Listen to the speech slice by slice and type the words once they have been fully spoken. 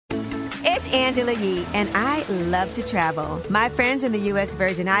It's Angela Yee, and I love to travel. My friends in the U.S.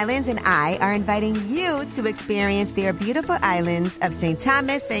 Virgin Islands and I are inviting you to experience their beautiful islands of St.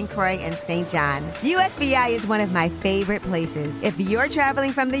 Thomas, St. Croix, and St. John. USVI is one of my favorite places. If you're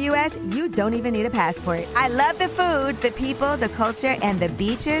traveling from the U.S., you don't even need a passport. I love the food, the people, the culture, and the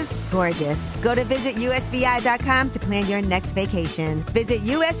beaches. Gorgeous. Go to visitusvi.com to plan your next vacation. Visit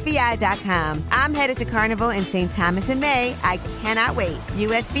usvi.com. I'm headed to Carnival in St. Thomas in May. I cannot wait.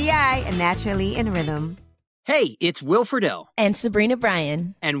 USVI, naturally in rhythm. Hey, it's Will Friedle. And Sabrina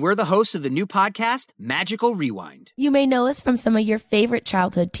Bryan. And we're the hosts of the new podcast, Magical Rewind. You may know us from some of your favorite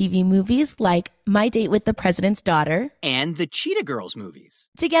childhood TV movies like My Date with the President's Daughter. And the Cheetah Girls movies.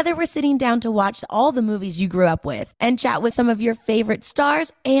 Together, we're sitting down to watch all the movies you grew up with and chat with some of your favorite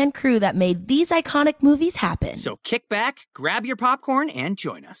stars and crew that made these iconic movies happen. So kick back, grab your popcorn, and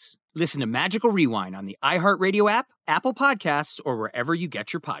join us. Listen to Magical Rewind on the iHeartRadio app, Apple Podcasts, or wherever you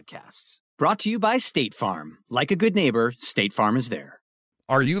get your podcasts. Brought to you by State Farm. Like a good neighbor, State Farm is there.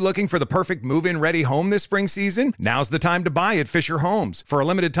 Are you looking for the perfect move-in ready home this spring season? Now's the time to buy at Fisher Homes. For a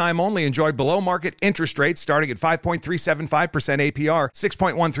limited time only, enjoy below-market interest rates starting at 5.375% APR,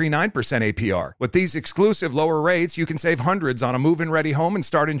 6.139% APR. With these exclusive lower rates, you can save hundreds on a move-in ready home and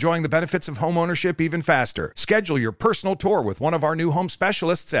start enjoying the benefits of homeownership even faster. Schedule your personal tour with one of our new home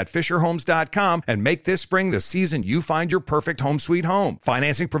specialists at FisherHomes.com and make this spring the season you find your perfect home sweet home.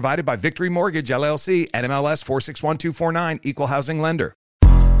 Financing provided by Victory Mortgage, LLC, NMLS 461249, Equal Housing Lender.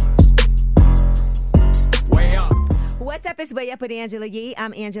 What's up? It's Way Up with Angela Yee.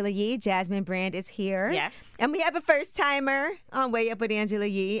 I'm Angela Yee. Jasmine Brand is here. Yes. And we have a first timer on Way Up with Angela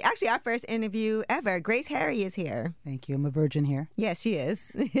Yee. Actually, our first interview ever. Grace Harry is here. Thank you. I'm a virgin here. Yes, she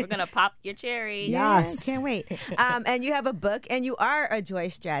is. We're going to pop your cherry. Yes. Yeah, can't wait. And you have a book, and you are a joy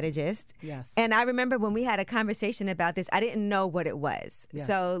strategist. Yes. And I remember when we had a conversation about this, I didn't know what it was. Yes.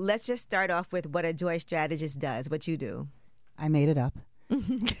 So let's just start off with what a joy strategist does, what you do. I made it up.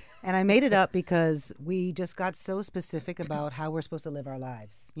 And I made it up because we just got so specific about how we're supposed to live our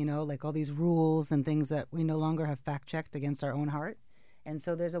lives, you know, like all these rules and things that we no longer have fact-checked against our own heart. And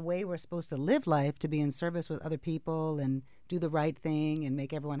so there's a way we're supposed to live life to be in service with other people and do the right thing and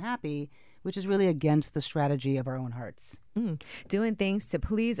make everyone happy, which is really against the strategy of our own hearts. Doing things to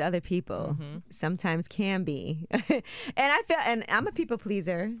please other people sometimes can be. And I'm a people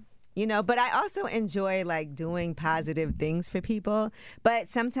pleaser. You know, but I also enjoy like doing positive things for people. But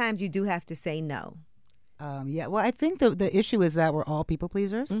sometimes you do have to say no. Yeah, well, I think the issue is that we're all people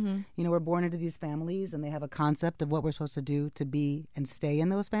pleasers. You know, we're born into these families and they have a concept of what we're supposed to do to be and stay in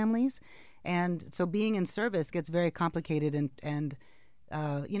those families. And so being in service gets very complicated and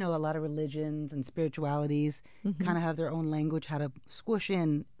you know, a lot of religions and spiritualities kind of have their own language, how to squish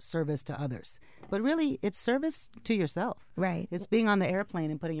in service to others. But really, it's service to yourself. Right. It's being on the airplane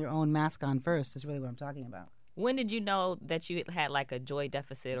and putting your own mask on first is really what I'm talking about. When did you know that you had like a joy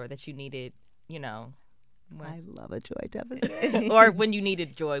deficit or that you needed, you know? I love a joy deficit. Or when you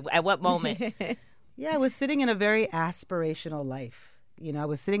needed joy? At what moment? Yeah, I was sitting in a very aspirational life. You know, I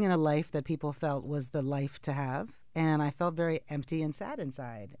was sitting in a life that people felt was the life to have. And I felt very empty and sad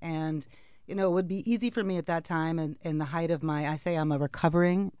inside. And, you know, it would be easy for me at that time in the height of I say I'm a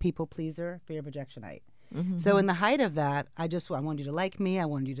recovering people pleaser, fear projectionite. So in the height of that, I wanted you to like me. I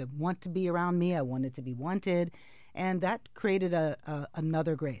wanted you to want to be around me. I wanted to be wanted. And that created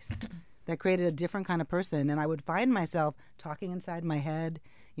another Grace. That created a different kind of person. And I would find myself talking inside my head,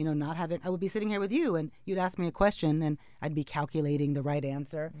 you know, I would be sitting here with you and you'd ask me a question and I'd be calculating the right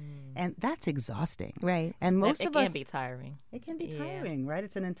answer. And that's exhausting. Right. And most of us. It can be tiring. It can be tiring, right?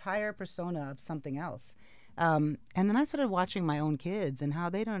 It's an entire persona of something else. And then I started watching my own kids and how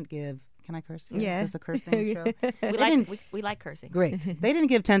they don't give. Can I curse? Yeah. It's a cursing show. We like cursing. Great. They didn't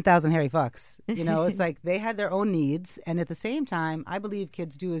give 10,000 hairy fucks. You know, it's like they had their own needs. And at the same time, I believe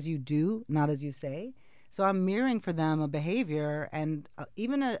kids do as you do, not as you say. So I'm mirroring for them a behavior and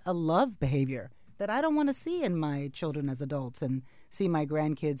even a love behavior that I don't want to see in my children as adults and see my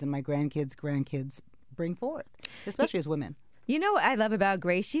grandkids and my grandkids bring forth, especially as women. You know what I love about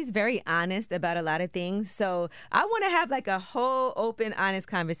Grace? She's very honest about a lot of things. So I want to have like a whole open, honest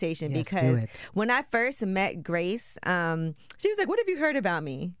conversation because when I first met Grace, she was like, "What have you heard about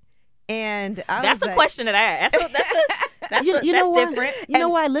me?" And that's a question that I ask. That's different. You know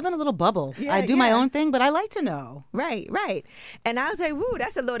why? I live in a little bubble. Yeah, I do my own thing, but I like to know. Right. And I was like, woo,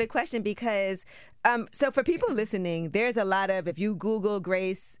 that's a loaded question because, so for people listening, there's a lot of, if you Google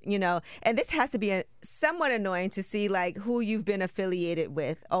Grace, you know, and this has to be somewhat annoying to see like who you've been affiliated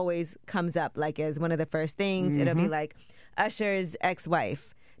with always comes up like as one of the first things. It'll be like Usher's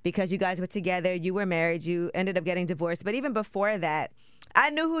ex-wife because you guys were together, you were married, you ended up getting divorced. But even before that, I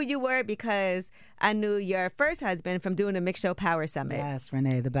knew who you were because I knew your first husband from doing the Mix Show Power Summit. Yes,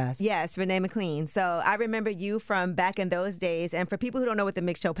 Renee, the best. Yes, Renee McLean. So I remember you from back in those days. And for people who don't know what the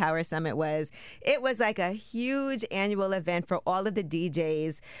Mix Show Power Summit was, it was like a huge annual event for all of the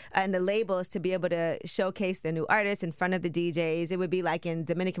DJs and the labels to be able to showcase the new artists in front of the DJs. It would be like in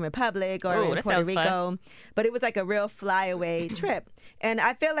Dominican Republic or in Puerto Rico. Fun. But it was like a real flyaway trip. And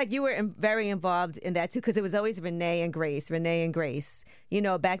I feel like you were very involved in that too, because it was always Renee and Grace,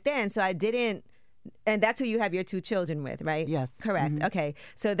 back then. So I didn't. And that's who you have your 2 children with, right? Yes. Correct. Mm-hmm. Okay.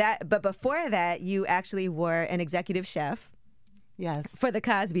 So but before that, you actually were an executive chef. Yes. For the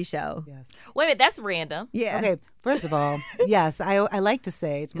Cosby Show. Yes. Wait a minute, that's random. Yeah. Okay. First of all, yes, I like to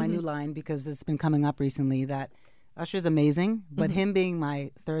say it's my new line because it's been coming up recently that Usher's amazing, but him being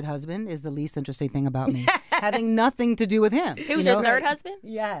my 3rd husband is the least interesting thing about me. Having nothing to do with him. He was your 3rd husband?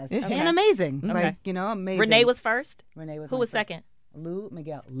 Yes. Okay. And amazing. Okay. Amazing. Renee was first? Renee was Who was second? Lou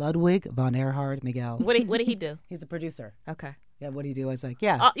Miguel. Ludwig von Erhard Miguel. What did he do? He's a producer. Okay. Yeah, what do you do? I was like,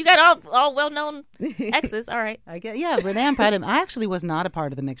 yeah. You got all well-known exes. All right. Renee, I'm proud of him. I actually was not a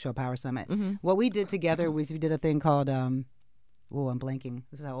part of the Mix Show Power Summit. Mm-hmm. What we did together was we did a thing called, I'm blanking.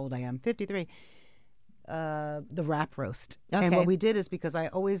 This is how old I am. 53. The rap roast. Okay. And what we did is because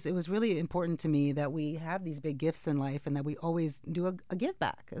it was really important to me that we have these big gifts in life and that we always do a give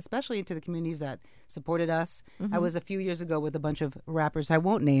back, especially to the communities that supported us. Mm-hmm. I was a few years ago with a bunch of rappers I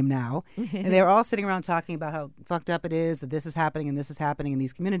won't name now, and they were all sitting around talking about how fucked up it is that this is happening and this is happening in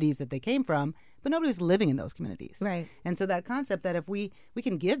these communities that they came from, but nobody's living in those communities. Right. And so that concept that if we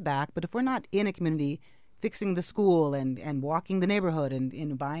can give back, but if we're not in a community fixing the school and walking the neighborhood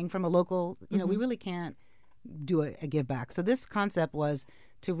and buying from a local, we really can't do a give back. So this concept was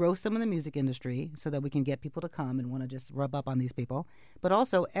to roast some of the music industry so that we can get people to come and want to just rub up on these people. But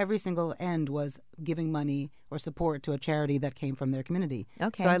also every single end was giving money or support to a charity that came from their community.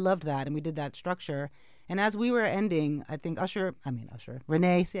 Okay. So I loved that. And we did that structure. And as we were ending, I think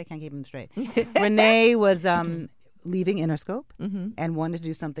Renee, see, I can't keep them straight. Renee was leaving Interscope and wanted to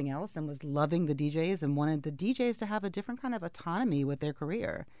do something else and was loving the DJs and wanted the DJs to have a different kind of autonomy with their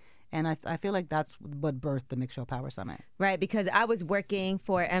career. And I feel like that's what birthed the Mix Show Power Summit. Right, because I was working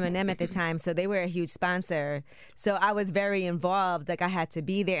for M&M at the time, so they were a huge sponsor. So I was very involved. Like, I had to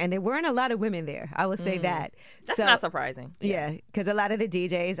be there. And there weren't a lot of women there, I will say that. That's not surprising. Yeah, because a lot of the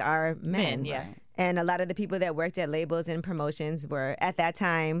DJs are men. Yeah. Right? And a lot of the people that worked at labels and promotions were, at that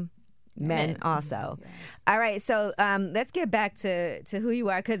time, men also. Yes. All right, so let's get back to who you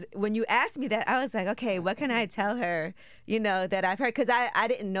are, because when you asked me that, I was like, okay, what can I tell her, that I've heard? Because I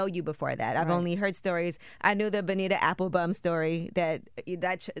didn't know you before that. I've only heard stories. I knew the Bonita Applebum story, that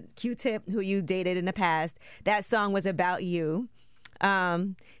Q-Tip, who you dated in the past, that song was about you.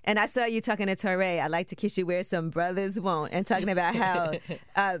 And I saw you talking to Torre, I like to kiss you where some brothers won't, and talking about how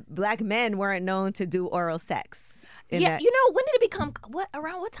black men weren't known to do oral sex. When did it become,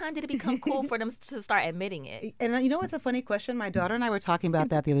 around what time did it become cool for them to start admitting it? And you know what's a funny question? My daughter and I were talking about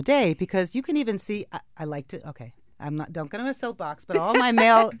that the other day, because you can even see, don't get on a soapbox, but all my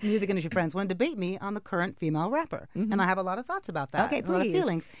male music industry friends want to debate me on the current female rapper. Mm-hmm. And I have a lot of thoughts about that. Okay, please. A lot of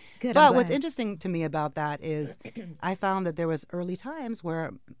feelings. Good, but what's interesting to me about that is I found that there was early times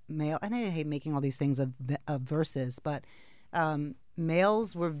where male, and I hate making all these things of verses, but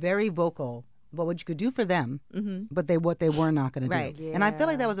males were very vocal about what you could do for them, but what they were not going to do. Yeah. And I feel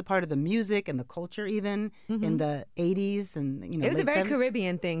like that was a part of the music and the culture even in the 80s. And it was a very 70s.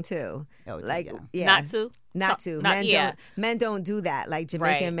 Caribbean thing too. Oh, Not to. Men don't do that. Like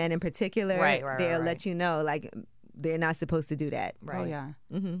Jamaican men in particular, they'll let you know, like, they're not supposed to do that. Right. Oh, yeah.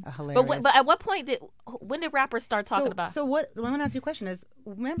 But Hilarious. at what point when did rappers start talking about? So what I'm going to ask you a question is,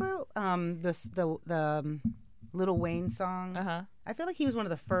 remember the Lil Wayne song? I feel like he was one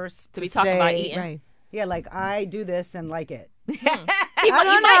of the first to be talking about eating. Right. Yeah, like, I do this and like it.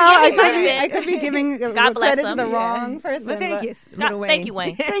 I could be giving credit to the wrong person. But thank you, Wayne. Thank you,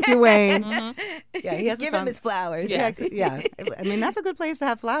 Wayne. Thank you, Wayne. Yeah, he has give him his flowers. Yes. Yeah. I mean, that's a good place to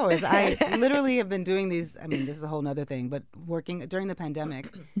have flowers. I literally have been doing these. I mean, this is a whole other thing, but working during the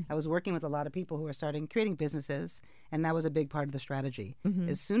pandemic, I was working with a lot of people who were creating businesses, and that was a big part of the strategy.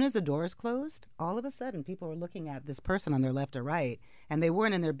 As soon as the doors closed, all of a sudden, people were looking at this person on their left or right, and they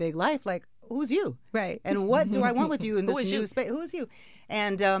weren't in their big life, like, who's you? Right. And what do I want with you in this new space? Who is you?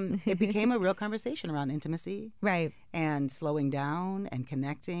 And it became a real conversation around intimacy. Right. And slowing down and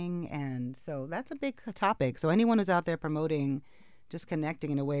connecting. And so that's a big topic. So anyone who's out there promoting just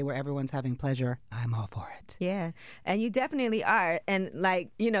connecting in a way where everyone's having pleasure, I'm all for it. Yeah. And you definitely are. And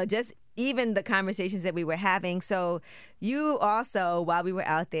just even the conversations that we were having. So you also, while we were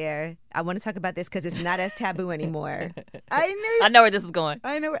out there, I want to talk about this because it's not as taboo anymore. I know where this is going.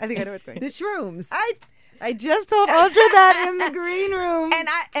 I think I know where it's going. The shrooms. I just told Usher that in the green room.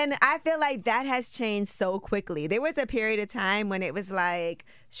 And I feel like that has changed so quickly. There was a period of time when it was like,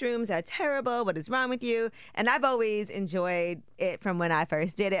 shrooms are terrible. What is wrong with you? And I've always enjoyed it from when I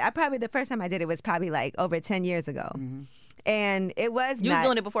first did it. The first time I did it was probably like over 10 years ago. Mm-hmm. And it was You was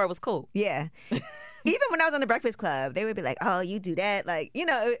doing it before it was cool. Yeah. Even when I was on the Breakfast Club, they would be like, oh, you do that. Like, you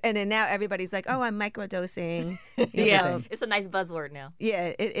know, and then now everybody's like, oh, I'm microdosing. You know. It's a nice buzzword now.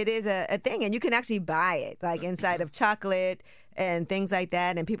 Yeah, it is a thing. And you can actually buy it, like inside of chocolate and things like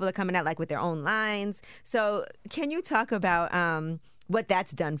that. And people are coming out like with their own lines. So can you talk about what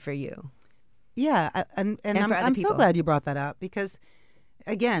that's done for you? Yeah, and I'm so glad you brought that up because,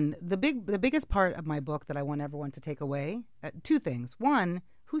 again, the biggest part of my book that I want everyone to take away, two things. One,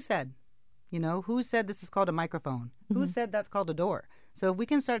 who said? You know, who said this is called a microphone? Mm-hmm. Who said that's called a door? So if we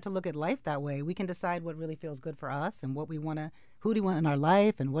can start to look at life that way, we can decide what really feels good for us and what we want to, who do we want in our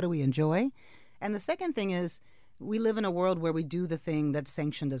life and what do we enjoy? And the second thing is we live in a world where we do the thing that's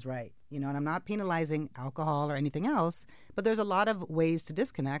sanctioned as right. You know, and I'm not penalizing alcohol or anything else, but there's a lot of ways to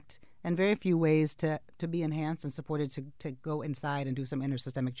disconnect and very few ways to be enhanced and supported to go inside and do some inner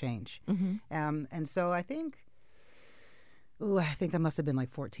systemic change. Mm-hmm. And so I think I must have been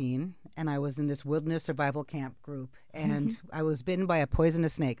like 14, and I was in this wilderness survival camp group, and I was bitten by a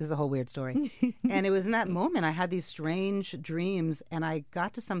poisonous snake. This is a whole weird story. And it was in that moment I had these strange dreams, and I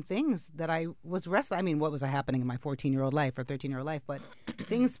got to some things that I was wrestling. I mean, what was happening in my 14-year-old life or 13-year-old life? But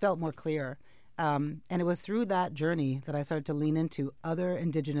things felt more clear. And it was through that journey that I started to lean into other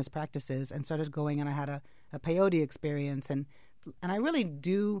indigenous practices and started going, and I had a peyote experience. And I really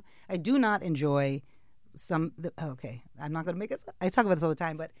do not enjoy I'm not going to make it. I talk about this all the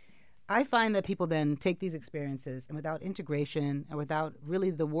time, but I find that people then take these experiences and without integration and without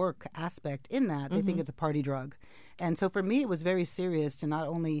really the work aspect in that, they think it's a party drug. And so for me, it was very serious to not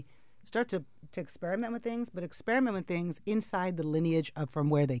only start to experiment with things, but experiment with things inside the lineage of from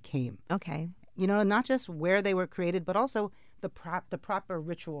where they came. Okay. You know, not just where they were created, but also the proper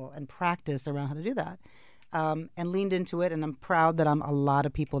ritual and practice around how to do that. And leaned into it, and I'm proud that I'm a lot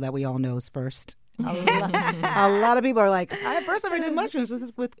of people that we all know's first. A lot of people are like, I first ever did mushrooms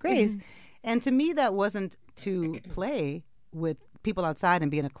with Grace. And to me, that wasn't to play with people outside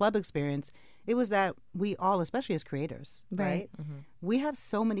and be in a club experience. It was that we all, especially as creators, right? Mm-hmm. We have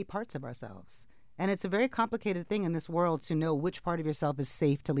so many parts of ourselves. And it's a very complicated thing in this world to know which part of yourself is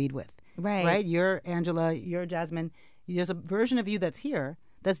safe to lead with. Right? You're Angela, you're Jasmine. There's a version of you that's here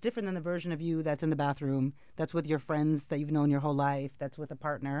that's different than the version of you that's in the bathroom, that's with your friends that you've known your whole life, that's with a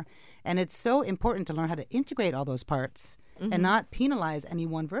partner. And it's so important to learn how to integrate all those parts and not penalize any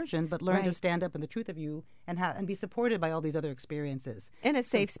one version, but learn to stand up in the truth of you and be supported by all these other experiences. In a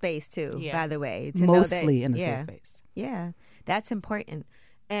safe space, too, by the way. Mostly in a safe space. Yeah, that's important.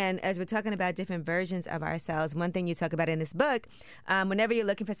 And as we're talking about different versions of ourselves, one thing you talk about in this book, whenever you're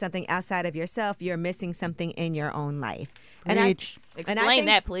looking for something outside of yourself, you're missing something in your own life. Explain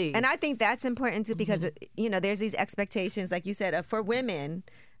that, please. And I think that's important, too, because, you know, there's these expectations, like you said, for women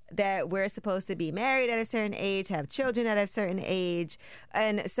that we're supposed to be married at a certain age, have children at a certain age.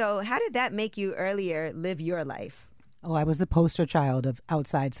 And so how did that make you earlier live your life? Oh, I was the poster child of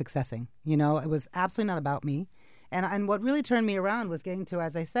outside successing. You know, it was absolutely not about me. And what really turned me around was getting to,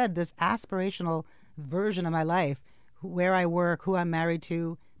 as I said, this aspirational version of my life, where I work, who I'm married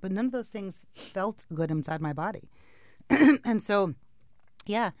to, but none of those things felt good inside my body. And so,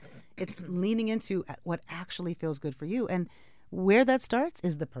 yeah, it's leaning into what actually feels good for you. And where that starts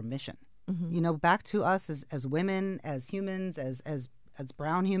is the permission. You know, back to us as women, as humans, as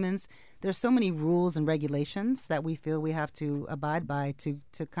brown humans, there's so many rules and regulations that we feel we have to abide by to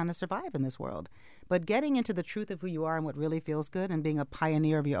kind of survive in this world. But getting into the truth of who you are and what really feels good and being a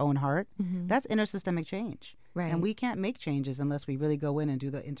pioneer of your own heart, that's inner systemic change. Right. And we can't make changes unless we really go in and do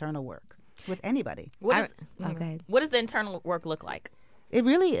the internal work with anybody. What does the internal work look like? It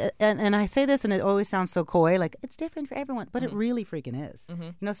really, and I say this and it always sounds so coy, like it's different for everyone, but it really freaking is.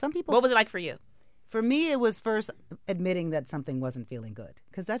 You know, some people... What was it like for you? For me, it was first admitting that something wasn't feeling good,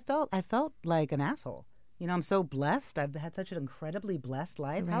 because I felt like an asshole. You know, I'm so blessed. I've had such an incredibly blessed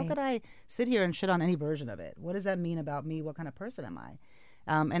life. Right. How could I sit here and shit on any version of it? What does that mean about me? What kind of person am I?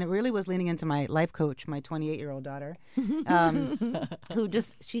 And it really was leaning into my life coach, my 28-year-old daughter, who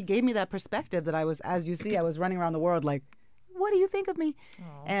she gave me that perspective that I was, as you see, I was running around the world like, what do you think of me?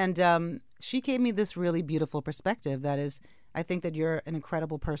 Aww. And she gave me this really beautiful perspective that is, I think that you're an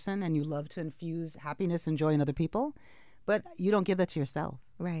incredible person and you love to infuse happiness and joy in other people, but you don't give that to yourself.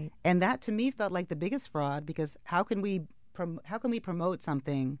 Right. And that to me felt like the biggest fraud, because how can we promote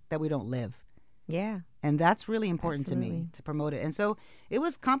something that we don't live? Yeah. And that's really important to Absolutely. me, to promote it. And so it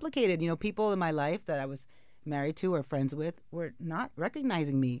was complicated. You know, people in my life that I was married to or friends with were not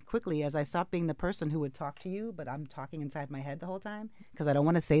recognizing me quickly as I stopped being the person who would talk to you, but I'm talking inside my head the whole time because I don't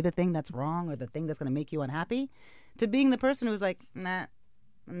want to say the thing that's wrong or the thing that's going to make you unhappy, to being the person who was like, nah,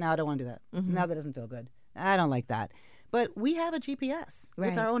 no, I don't want to do that. No, that doesn't feel good. I don't like that. But we have a GPS. Right.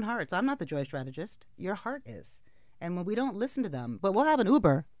 It's our own hearts. I'm not the joy strategist. Your heart is. And when we don't listen to them, but we'll have an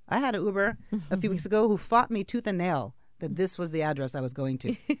Uber. I had an Uber a few weeks ago who fought me tooth and nail that this was the address I was going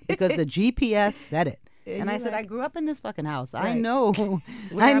to because the GPS said it. And I said, I grew up in this fucking house. Right. I know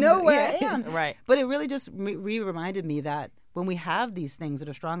where I am. Right. But it really just reminded me that when we have these things that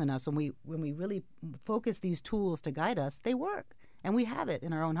are strong in us, when we really focus these tools to guide us, they work. And we have it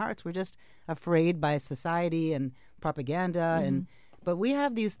in our own hearts. We're just afraid by society and propaganda. But we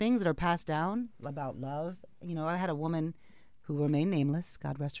have these things that are passed down about love. You know, I had a woman who remained nameless,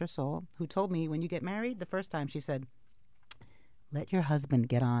 God rest her soul, who told me when you get married, the first time she said, let your husband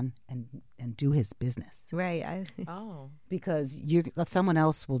get on and do his business. Right. Because someone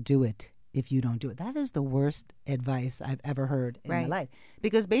else will do it if you don't do it. That is the worst advice I've ever heard in my life.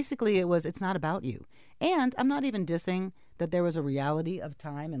 Because basically it's not about you. And I'm not even dissing that there was a reality of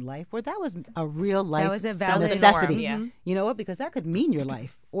time and life where that was a real life That was a valid necessity. norm, yeah. You know what? Because that could mean your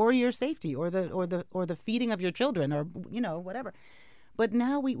life or your safety or the feeding of your children or, you know, whatever. But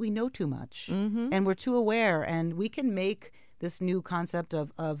now we know too much and we're too aware, and we can make this new concept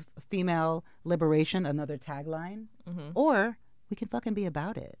of female liberation another tagline, or we can fucking be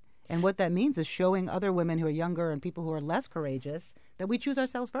about it. And what that means is showing other women who are younger and people who are less courageous that we choose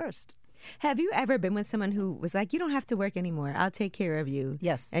ourselves first. Have you ever been with someone who was like, you don't have to work anymore, I'll take care of you?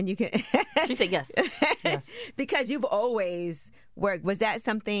 Yes. And you can. She said yes. Yes. Because you've always worked. Was that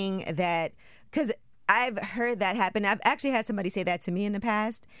something that, because I've heard that happen. I've actually had somebody say that to me in the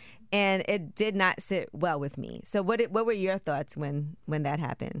past, and it did not sit well with me. So what were your thoughts when that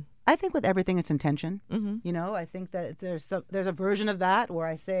happened? I think with everything, it's intention. You know, I think that there's a version of that where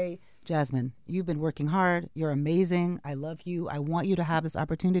I say, Jasmine, you've been working hard. You're amazing. I love you. I want you to have this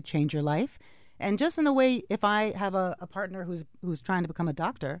opportunity to change your life. And just in the way, if I have a partner who's trying to become a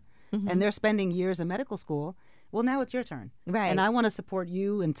doctor and they're spending years in medical school, well, now it's your turn. Right. And I want to support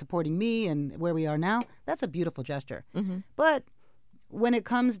you and supporting me and where we are now. That's a beautiful gesture. But when it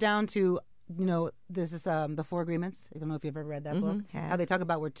comes down to, you know, this is the Four Agreements. I don't know if you've ever read that book. Yeah. How they talk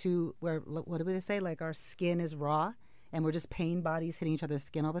about what do they say? Like our skin is raw and we're just pain bodies hitting each other's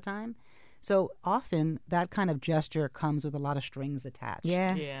skin all the time. So often that kind of gesture comes with a lot of strings attached.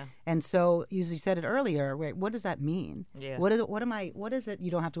 Yeah. And so you said it earlier, wait, what does that mean? Yeah. What is it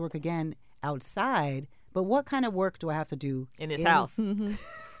you don't have to work again outside, but what kind of work do I have to do In this house.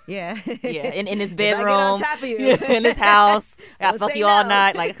 Yeah. Yeah, in his If I get bedroom. on top of you. In his house. I Don't fuck say you all no.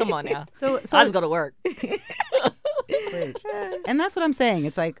 night. Like, come on now. So I just go to work. Great. And that's what I'm saying.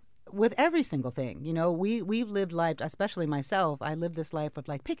 It's like with every single thing, you know, we've lived life, especially myself. I lived this life of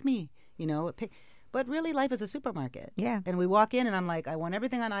like, pick me, you know, but really life is a supermarket. Yeah. And we walk in and I'm like, I want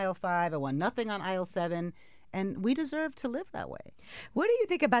everything on aisle 5. I want nothing on aisle 7. And we deserve to live that way. What do you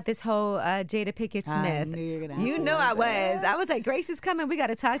think about this whole Jada Pinkett Smith? I knew you were going to ask You me know about I was. I was like, Grace is coming. We got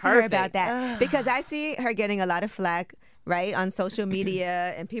to talk to her about Perfect. that. Because I see her getting a lot of flack, right, on social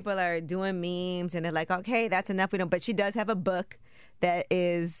media. And people are doing memes. And they're like, okay, that's enough. We don't. But she does have a book that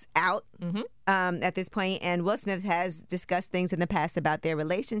is out at this point. And Will Smith has discussed things in the past about their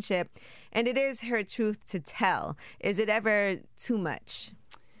relationship. And it is her truth to tell. Is it ever too much?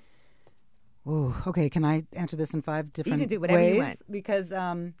 Ooh, okay, can I answer this in 5 different ways? You can do whatever you want. Because,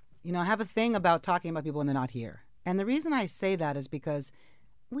 you know, I have a thing about talking about people when they're not here. And the reason I say that is because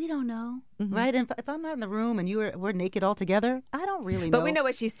we don't know, right? And if I'm not in the room and we're naked all together, I don't really know. But we know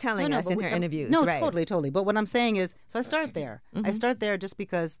what she's telling us in her interviews. No, right? totally. But what I'm saying is, so I start there. I start there just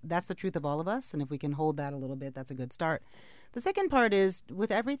because that's the truth of all of us. And if we can hold that a little bit, that's a good start. The second part is,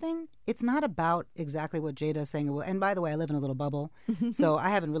 with everything, it's not about exactly what Jada is saying. And by the way, I live in a little bubble, so I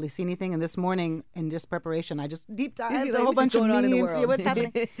haven't really seen anything. And this morning, in just preparation, I just deep dived a whole bunch of memes. Yeah, what's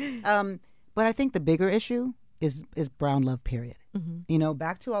happening? But I think the bigger issue is brown love, period. You know,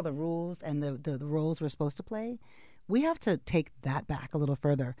 back to all the rules and the roles we're supposed to play. We have to take that back a little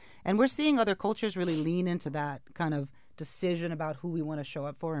further. And we're seeing other cultures really lean into that kind of decision about who we want to show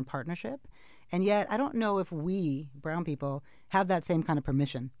up for in partnership. And yet, I don't know if we, brown people, have that same kind of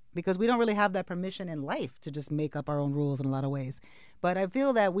permission, because we don't really have that permission in life to just make up our own rules in a lot of ways. But I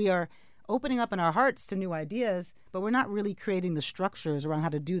feel that we are opening up in our hearts to new ideas, but we're not really creating the structures around how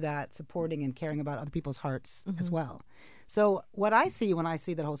to do that, supporting and caring about other people's hearts as well. So what I see when I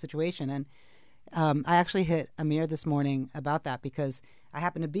see that whole situation, and I actually hit Amir this morning about that because I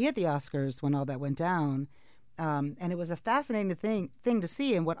happened to be at the Oscars when all that went down, and it was a fascinating thing to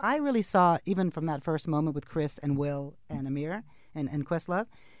see. And what I really saw, even from that first moment with Chris and Will and Amir and Questlove,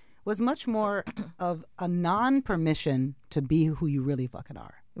 was much more of a non-permission to be who you really fucking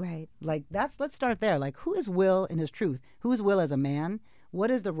are. Right. Like, let's start there. Like, who is Will in his truth? Who is Will as a man?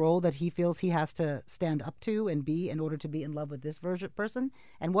 What is the role that he feels he has to stand up to and be in order to be in love with this person?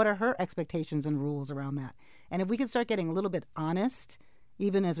 And what are her expectations and rules around that? And if we could start getting a little bit honest,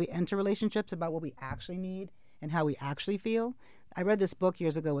 even as we enter relationships, about what we actually need and how we actually feel. I read this book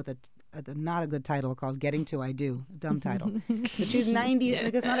years ago with a not a good title called Getting to I Do, dumb title. But she's 90,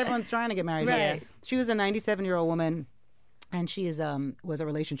 because not everyone's trying to get married. Right. She was a 97-year-old woman, and she was a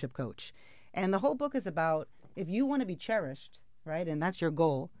relationship coach. And the whole book is about, if you want to be cherished, right, and that's your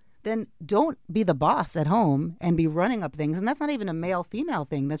goal, then don't be the boss at home and be running up things. And that's not even a male-female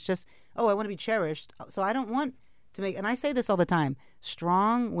thing. That's just, I want to be cherished. So I don't want to make, and I say this all the time,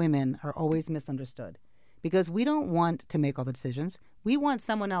 strong women are always misunderstood because we don't want to make all the decisions. We want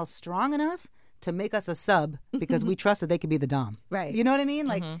someone else strong enough to make us a sub because we trust that they could be the dom. Right. You know what I mean?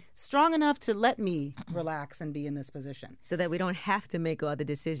 Like, strong enough to let me relax and be in this position. So that we don't have to make all the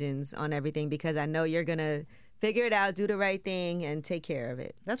decisions on everything because I know you're going to figure it out, do the right thing, and take care of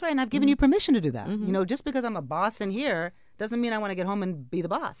it. That's right. And I've given you permission to do that. You know, just because I'm a boss in here doesn't mean I want to get home and be the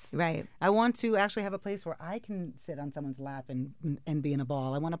boss. Right. I want to actually have a place where I can sit on someone's lap and be in a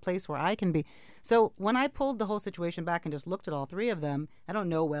ball. I want a place where I can be. So when I pulled the whole situation back and just looked at all three of them, I don't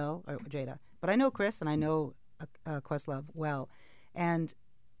know Will or Jada, but I know Chris and I know Questlove well. And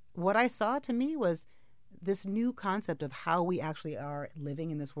what I saw to me was this new concept of how we actually are living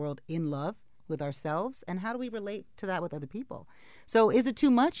in this world in love with ourselves, and how do we relate to that with other people? So is it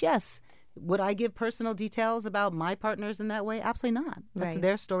too much? Yes. Would I give personal details about my partners in that way? Absolutely not. That's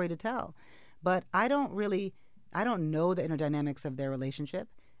their story to tell. But I don't know the inner dynamics of their relationship.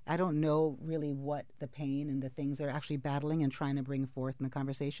 I don't know really what the pain and the things they're actually battling and trying to bring forth in the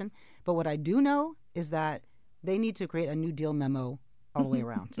conversation. But what I do know is that they need to create a new deal memo all the way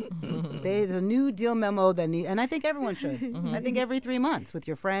around. There's a new deal memo and I think everyone should. I think every 3 months with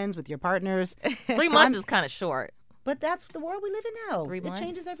your friends, with your partners. 3 months is kind of short. But that's the world we live in now. 3 months? It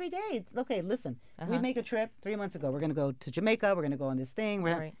changes every day. Okay, listen. We make a trip 3 months ago. We're going to go to Jamaica. We're going to go on this thing.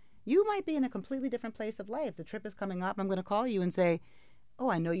 You might be in a completely different place of life. The trip is coming up. I'm going to call you and say,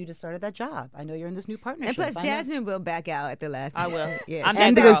 oh, I know you just started that job. I know you're in this new partnership. And plus, Jasmine will back out at the last I will. Yeah, I'm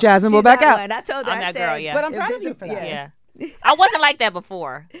and that because girl. Jasmine will back out. And I told her, I'm I that said, girl, yeah. But I'm proud of you for that. Yeah. I wasn't like that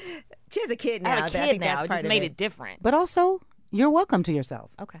before. She has a kid I now. have a I kid think now. that's It part just of made it different. But also, you're welcome to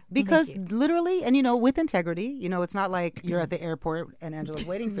yourself. Okay. Because Thank you. literally, and with integrity, it's not like you're at the airport and Angela's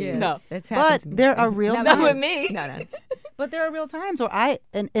waiting for you. No. That's happened But to me. there are real times. Not with me. No. But there are real times where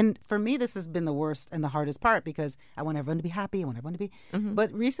and for me, this has been the worst and the hardest part because I want everyone to be happy. I want everyone to be.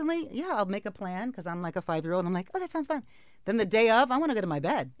 But recently, I'll make a plan because I'm like a 5-year-old. And I'm like, oh, that sounds fun. Then the day of, I want to go to my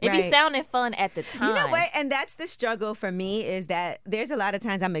bed. It be Right. sounding fun at the time. You know what? And that's the struggle for me is that there's a lot of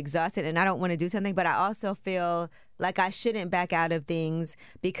times I'm exhausted and I don't want to do something, but I also feel like I shouldn't back out of things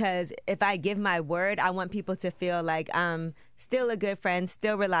because if I give my word, I want people to feel like I'm still a good friend,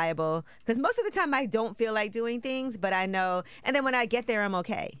 still reliable. Because most of the time I don't feel like doing things, but I know. And then when I get there, I'm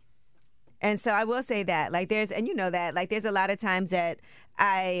okay. And so I will say that, there's a lot of times that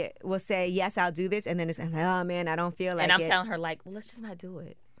I will say, yes, I'll do this. And then it's like, oh man, I don't feel like it. And I'm telling her well, let's just not do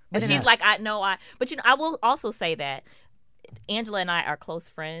it. But Yes. she's like, but I will also say that Angela and I are close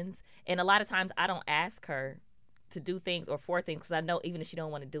friends. And a lot of times I don't ask her to do things or for things because I know even if she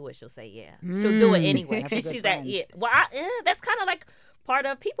don't want to do it, she'll say, yeah. She'll do it anyway. That's a good She's that, friend. yeah. Well, that's kind of like part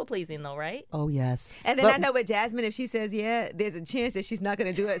of people pleasing though, right? Oh, yes. And then But- I know with Jasmine, if she says yeah, there's a chance that she's not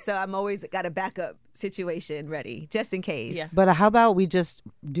going to do it. So I'm always got a backup situation ready just in case. Yeah. But how about we just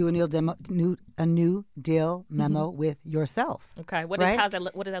do a new deal memo with yourself? Okay. What Right? does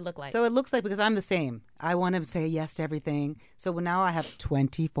that look like? So it looks like, because I'm the same, I want to say yes to everything. So now I have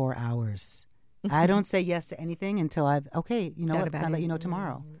 24 hours. I don't say yes to anything until okay, you know Thought what, about can I let it. you know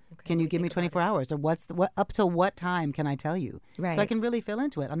tomorrow? Okay, Can you let me give me think about 24 hours? Or what up till what time can I tell you? Right. So I can really feel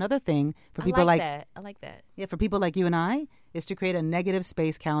into it. Another thing for I people like that. for people like you and I, is to create a negative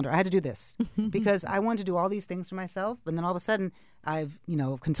space calendar. I had to do this because I wanted to do all these things for myself, and then all of a sudden I've,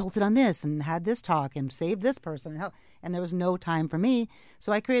 consulted on this and had this talk and saved this person and there was no time for me.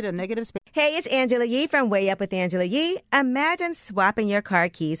 So I created a negative space. Hey, it's Angela Yee from Way Up with Angela Yee. Imagine swapping your car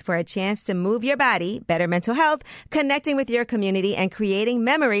keys for a chance to move your body, better mental health, connecting with your community, and creating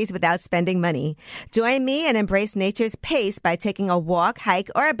memories without spending money. Join me and embrace nature's pace by taking a walk,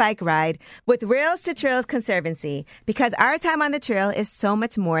 hike, or a bike ride with Rails to Trails Conservancy, because our time on the trail is so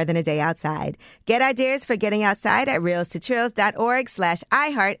much more than a day outside. Get ideas for getting outside at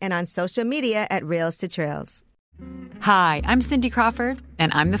railstotrails.org/iHeart and on social media at Rails to Trails. Hi, I'm Cindy Crawford,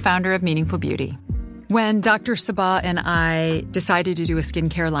 and I'm the founder of Meaningful Beauty. When Dr. Sabah and I decided to do a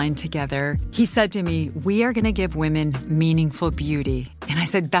skincare line together, he said to me, we are going to give women meaningful beauty. And I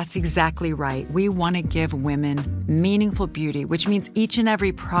said, that's exactly right. We want to give women meaningful beauty, which means each and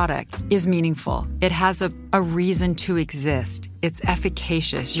every product is meaningful. It has a reason to exist. It's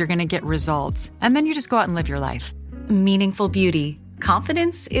efficacious. You're going to get results. And then you just go out and live your life. Meaningful Beauty.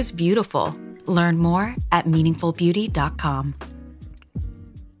 Confidence is beautiful. Learn more at meaningfulbeauty.com.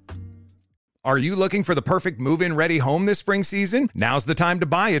 Are you looking for the perfect move-in ready home this spring season? Now's the time to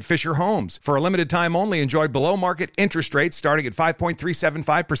buy at Fisher Homes. For a limited time only, enjoy below-market interest rates starting at 5.375%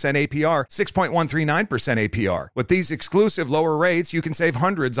 APR, 6.139% APR. With these exclusive lower rates, you can save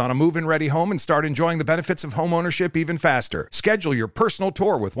hundreds on a move-in ready home and start enjoying the benefits of home ownership even faster. Schedule your personal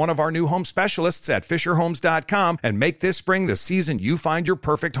tour with one of our new home specialists at FisherHomes.com and make this spring the season you find your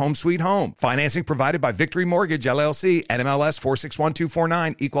perfect home sweet home. Financing provided by Victory Mortgage, LLC, NMLS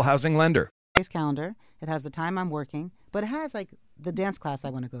 461249, Equal Housing Lender. Calendar. It has the time I'm working, but it has like the dance class I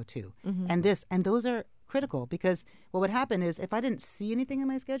want to go to, and those are critical, because what would happen is if I didn't see anything in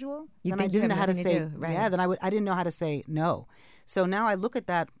my schedule, then I didn't know how to say then I didn't know how to say no. So now I look at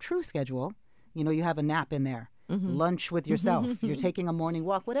that true schedule. You have a nap in there, lunch with yourself, you're taking a morning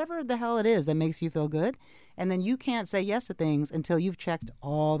walk, whatever the hell it is that makes you feel good, and then you can't say yes to things until you've checked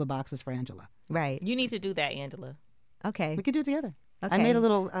all the boxes for Angela. Right. You need to do that, Angela. Okay. We could do it together. Okay. I made a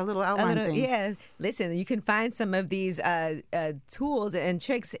little outline thing. Yeah. Listen, you can find some of these tools and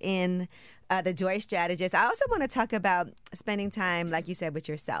tricks in the Joy Strategist. I also want to talk about spending time, like you said, with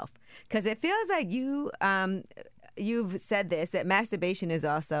yourself, because it feels like you've said this, that masturbation is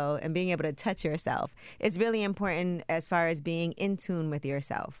also, and being able to touch yourself is really important as far as being in tune with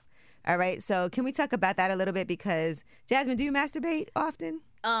yourself. All right. So can we talk about that a little bit? Because Jasmine, do you masturbate often?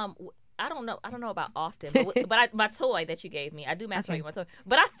 I don't know about often, but my toy that you gave me, I do masturbate with my toy.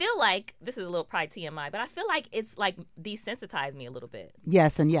 But I feel like, this is a little probably TMI, but I feel like it's like desensitized me a little bit.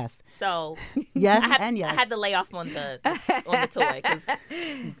 Yes and yes. So yes I had to lay off on the toy, because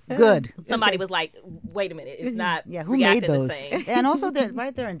good. Somebody was like, "Wait a minute, it's not." Yeah, who made those? The same. And also,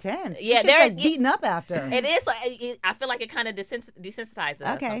 they're intense. Yeah, they're like beaten up after. It is. I feel like it kind of desensitizes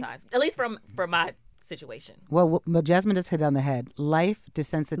us sometimes, at least from my situation. Well, Jasmine just hit on the head. Life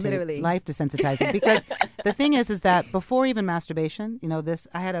desensitizing. Because the thing is that before even masturbation,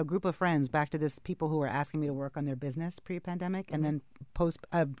 I had a group of friends, back to this, people who were asking me to work on their business pre-pandemic, and then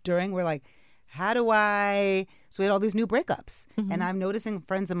during, we're like, how do I? So we had all these new breakups, and I'm noticing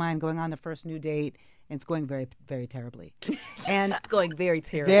friends of mine going on their first new date. And it's going very, very terribly. And it's going very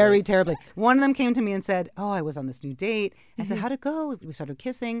terribly. Very terribly. One of them came to me and said, "Oh, I was on this new date." I said, "How'd it go?" We started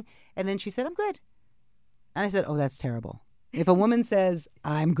kissing, and then she said, "I'm good." And I said, "Oh, that's terrible. If a woman says,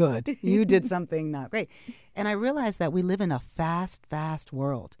 'I'm good,' you did something not great." And I realized that we live in a fast, fast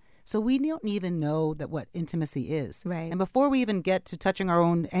world. So we don't even know what intimacy is. Right. And before we even get to touching our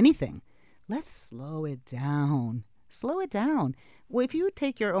own anything, let's slow it down. Slow it down. Well, if you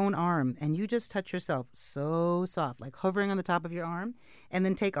take your own arm and you just touch yourself so soft, like hovering on the top of your arm, and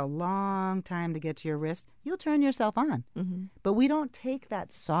then take a long time to get to your wrist, you'll turn yourself on. But we don't take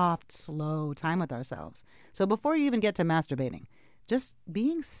that soft, slow time with ourselves. So before you even get to masturbating, just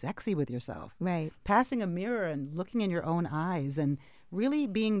being sexy with yourself. Right. Passing a mirror and looking in your own eyes and really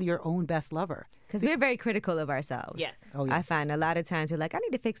being your own best lover. Because we're very critical of ourselves. Yes. Oh, yes. I find a lot of times we're like, I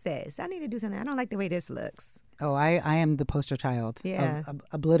need to fix this. I need to do something. I don't like the way this looks. Oh, I am the poster child of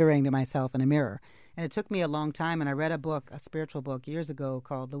obliterating to myself in a mirror. And it took me a long time. And I read a spiritual book years ago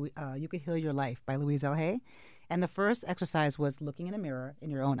called You Can Heal Your Life by Louise L. Hay. And the first exercise was looking in a mirror in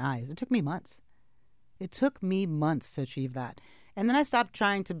your own eyes. It took me months. It took me months to achieve that. And then I stopped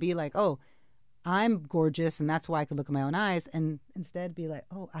trying to be like, oh, I'm gorgeous and that's why I could look in my own eyes, and instead be like,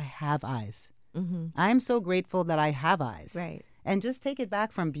 oh, I have eyes. I'm so grateful that I have eyes. Right. And just take it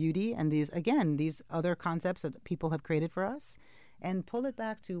back from beauty and these other concepts that people have created for us, and pull it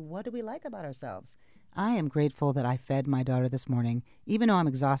back to, what do we like about ourselves? I am grateful that I fed my daughter this morning, even though I'm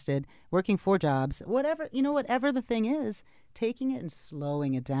exhausted, working 4 jobs, whatever the thing is, taking it and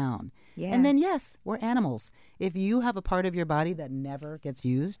slowing it down. Yeah. And then, yes, we're animals. If you have a part of your body that never gets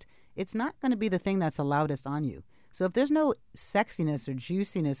used, it's not going to be the thing that's the loudest on you. So if there's no sexiness or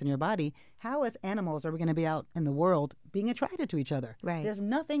juiciness in your body, how as animals are we going to be out in the world being attracted to each other? Right. There's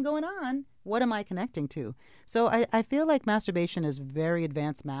nothing going on. What am I connecting to? So I feel like masturbation is very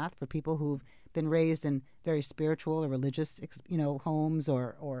advanced math for people who've been raised in very spiritual or religious, homes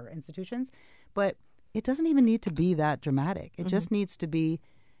or institutions. But it doesn't even need to be that dramatic. It just needs to be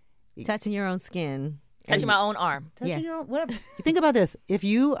Touching your own skin. Touching my own arm. touching your own, whatever. Think about this. If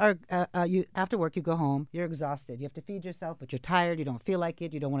you are, you after work, you go home, you're exhausted. You have to feed yourself, but you're tired. You don't feel like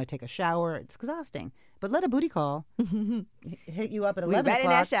it. You don't want to take a shower. It's exhausting. But let a booty call hit you up at 11 Right o'clock. in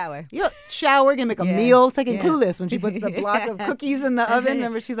that shower. You shower, gonna make a Yeah. meal. It's like in Yeah. Clueless when she puts the block of cookies in the oven.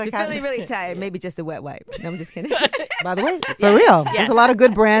 Remember, she's like, You're feeling really tired. Maybe just a wet wipe. No, I'm just kidding. by the way, for real. There's a lot of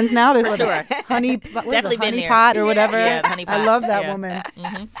good brands now. There's sure. honey, Definitely been honey there. pot or whatever. Yeah, honey I pot. love that Yeah.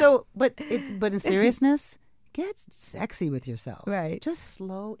 woman. So, but in seriousness, get sexy with yourself. Right. Just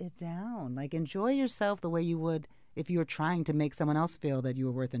slow it down. Like enjoy yourself the way you would if you were trying to make someone else feel that you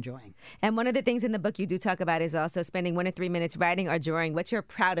were worth enjoying. And one of the things in the book you do talk about is also spending 1 to 3 minutes writing or drawing what you're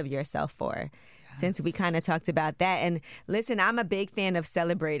proud of yourself for. Since we kind of talked about that. And listen, I'm a big fan of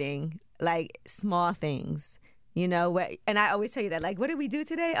celebrating like small things. And I always tell you that, like, what did we do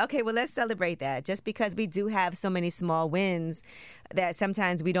today? Okay, well, let's celebrate that. Just because we do have so many small wins that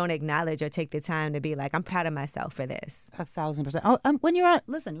sometimes we don't acknowledge or take the time to be like, I'm proud of myself for this. 1,000%. Oh, when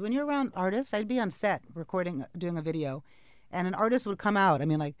you're around artists, I'd be on set doing a video, and an artist would come out. I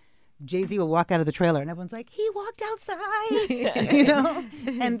mean, like, Jay-Z would walk out of the trailer and everyone's like, he walked outside,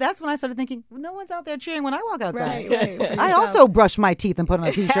 And that's when I started thinking, no one's out there cheering when I walk outside. Right. I also brush my teeth and put on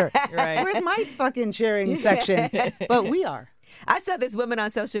a t-shirt. Right. Where's my fucking cheering section? But we are. I saw this woman on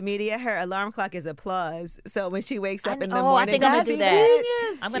social media. Her alarm clock is applause. So when she wakes up in the I morning, think I'm gonna do that.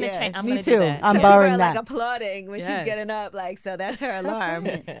 genius. I'm gonna change. I'm Me gonna too. do that. I'm so borrowing people are that. like applauding when she's Yes. getting up. Like, so that's her alarm. I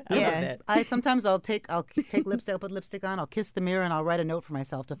love that. I'll take lipstick, I'll put lipstick on, I'll kiss the mirror, and I'll write a note for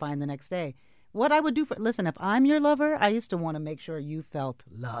myself to find the next day. What I would do listen, if I'm your lover, I used to want to make sure you felt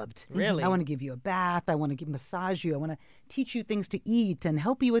loved. Really? I want to give you a bath. I want to massage you. I want to teach you things to eat and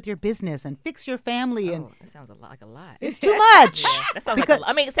help you with your business and fix your family. And That sounds like a lot. it's too much. That sounds like a lot.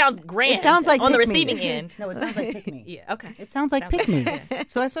 I mean, it sounds grand. It sounds like on the pick me. receiving end. No, it sounds like pick me. Yeah. Okay. It sounds like pick me. Yeah.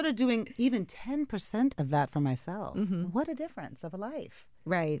 So I started doing even 10% of that for myself. What a difference of a life.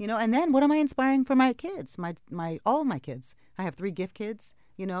 Right. And then what am I inspiring for my kids? All of my kids. I have 3 gift kids,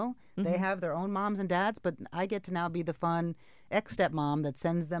 They have their own moms and dads, but I get to now be the fun ex-stepmom that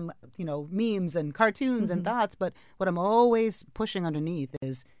sends them, memes and cartoons and thoughts. But what I'm always pushing underneath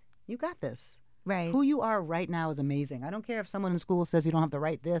is, you got this. Right. Who you are right now is amazing. I don't care if someone in school says you don't have the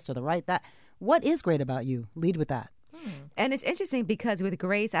right this or the right that. What is great about you? Lead with that. And it's interesting because with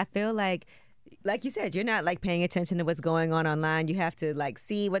Grace, I feel like you said, you're not like paying attention to what's going on online. You have to like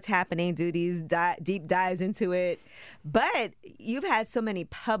see what's happening, do these deep dives into it. But you've had so many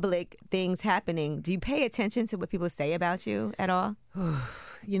public things happening. Do you pay attention to what people say about you at all?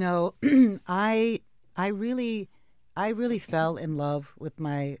 I really fell in love with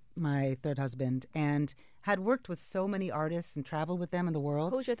my third husband and had worked with so many artists and traveled with them in the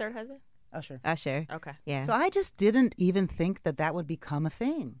world. Who's your third husband? Usher. Usher. Okay. Yeah. So I just didn't even think that would become a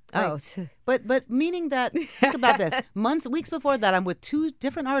thing. Oh, But meaning that, think about this. Weeks before that, I'm with 2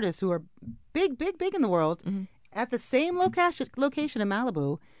 different artists who are big in the world at the same location in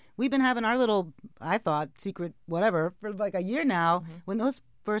Malibu. We've been having our little, I thought, secret whatever for like a year now. When those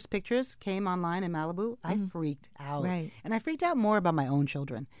first pictures came online in Malibu, I freaked out. Right. And I freaked out more about my own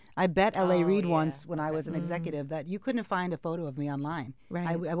children. I bet L.A. Reid once when I was an executive that you couldn't find a photo of me online. Right.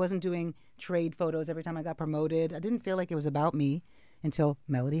 I wasn't doing trade photos every time I got promoted. I didn't feel like it was about me until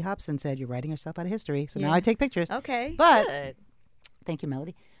Melody Hobson said, you're writing yourself out of history. So now I take pictures. Okay. But Good. thank you,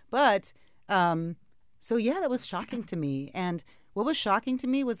 Melody. But so yeah, that was shocking to me. And what was shocking to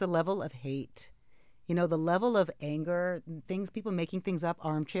me was the level of hate. The level of anger, people making things up,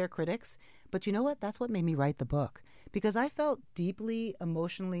 armchair critics. But you know what? That's what made me write the book. Because I felt deeply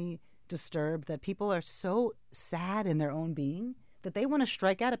emotionally disturbed that people are so sad in their own being that they want to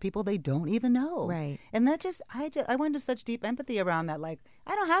strike out at people they don't even know. Right. And that I went to such deep empathy around that. Like,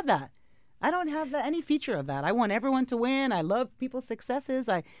 I don't have that. I don't have any feature of that. I want everyone to win. I love people's successes.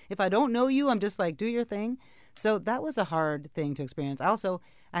 If I don't know you, I'm just like, do your thing. So that was a hard thing to experience. Also,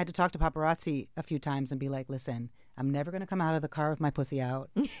 I had to talk to paparazzi a few times and be like, listen, I'm never going to come out of the car with my pussy out.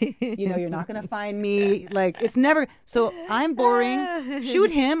 You're not going to find me. Like, it's never. So I'm boring.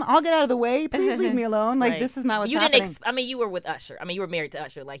 Shoot him. I'll get out of the way. Please leave me alone. Like, this is not what's happening. You were with Usher. I mean, you were married to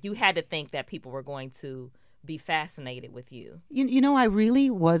Usher. Like, you had to think that people were going to be fascinated with you. I really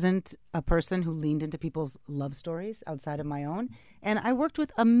wasn't a person who leaned into people's love stories outside of my own. And I worked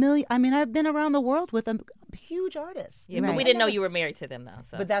with I've been around the world with a huge artists. Yeah, but we didn't know you were married to them, though.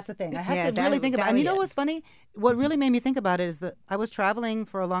 So. But that's the thing. I had to really think about it. And you know what's funny? What really made me think about it is that I was traveling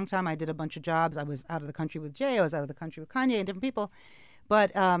for a long time. I did a bunch of jobs. I was out of the country with Jay. I was out of the country with Kanye and different people.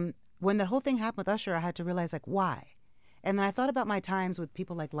 But when the whole thing happened with Usher, I had to realize, like, why? And then I thought about my times with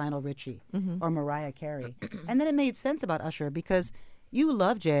people like Lionel Richie or Mariah Carey. And then it made sense about Usher because you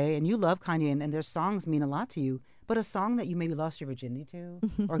love Jay and you love Kanye and their songs mean a lot to you. But a song that you maybe lost your virginity to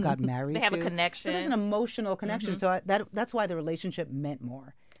or got married to. They have a connection. So there's an emotional connection. So that's why the relationship meant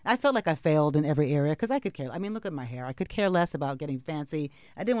more. I felt like I failed in every area because I could care. I mean, look at my hair. I could care less about getting fancy.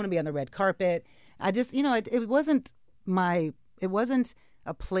 I didn't want to be on the red carpet. I just, it wasn't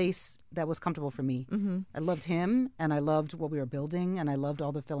a place that was comfortable for me. I loved him and I loved what we were building and I loved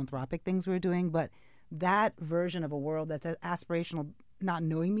all the philanthropic things we were doing. But that version of a world that's aspirational, not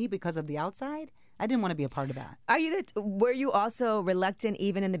knowing me because of the outside, I didn't want to be a part of that. Were you also reluctant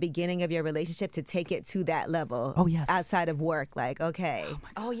even in the beginning of your relationship to take it to that level? Oh, yes. Outside of work, like, okay.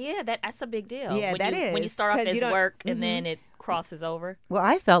 Oh yeah, that's a big deal. Yeah, when you start off as work and then it crosses over. Well,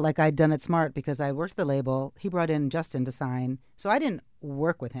 I felt like I'd done it smart because I worked the label. He brought in Justin to sign, so I didn't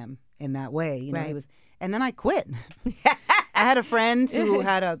work with him in that way. Right. He was, and then I quit. I had a friend who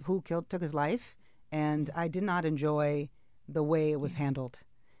took his life, and I did not enjoy the way it was handled.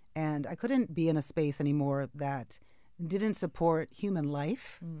 And I couldn't be in a space anymore that didn't support human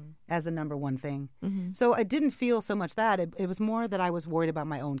life as the number one thing. So I didn't feel so much that. It was more that I was worried about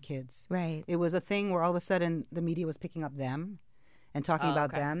my own kids. Right. It was a thing where all of a sudden the media was picking up them and talking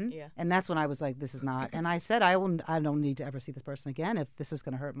about them. Yeah. And that's when I was like, this is not. And I said, I don't need to ever see this person again if this is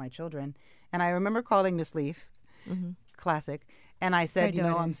going to hurt my children. And I remember calling Miss Leaf, classic, and I said,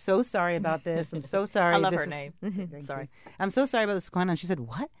 I'm so sorry about this. I'm so sorry. I love her name. Sorry. I'm so sorry about this going on. She said,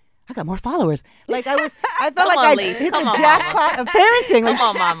 what? I got more followers. Like I felt Come like on, I Leaf. hit Come the on, jackpot of parenting. Come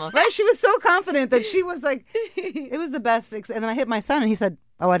on, mama. Right? She was so confident that she was like, it was the best. And then I hit my son and he said,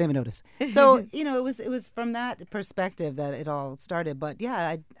 oh, I didn't even notice. So, it was from that perspective that it all started. But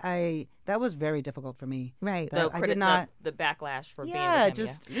yeah, I that was very difficult for me. Right. I did not. The backlash for being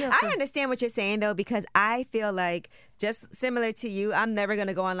with him. I understand what you're saying, though, because I feel like, just similar to you, I'm never going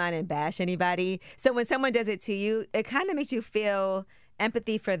to go online and bash anybody. So when someone does it to you, it kind of makes you feel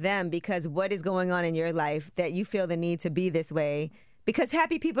empathy for them because what is going on in your life that you feel the need to be this way. Because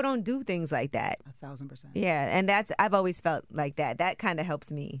happy people don't do things like that. 1,000%. Yeah, and I've always felt like that. That kind of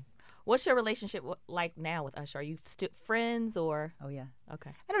helps me. What's your relationship like now with Usher? Are you still friends or? Oh, yeah. Okay.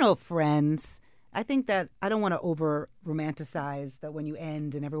 I don't know if friends. I think that I don't want to over romanticize that when you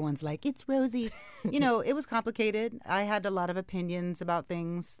end and everyone's like, it's rosy. It was complicated. I had a lot of opinions about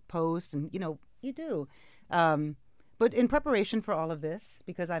things, posts, and, you do. But in preparation for all of this,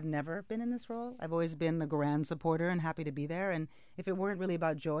 because I've never been in this role, I've always been the grand supporter and happy to be there. And if it weren't really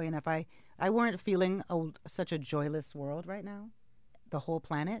about joy and if I weren't feeling such a joyless world right now, the whole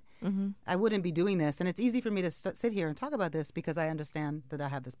planet, I wouldn't be doing this. And it's easy for me to sit here and talk about this because I understand that I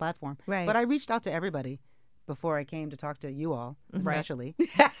have this platform. Right. But I reached out to everybody before I came to talk to you all, especially.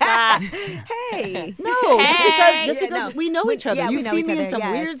 Hey. No, Hey. just because we know each other. Yeah, You've seen me in some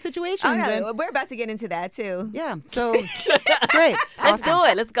weird Oh, situations. no, and we're about to get into that, too. yeah, so great. Let's do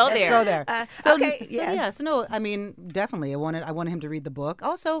it. Let's go Let's there. go there. Okay, So no, I mean, definitely. I wanted him to read the book.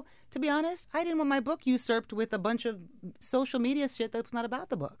 Also, to be honest, I didn't want my book usurped with a bunch of social media shit that's not about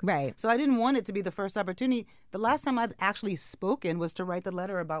the book. Right. So I didn't want it to be the first opportunity. The last time I've actually spoken was to write the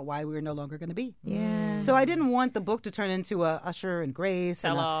letter about why we were no longer going to be. Yeah. So I didn't want the book to turn into a Usher and Grace.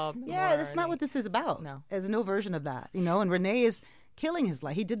 Yeah, that's not what this is about. No. There's no version of that. And Renee is killing his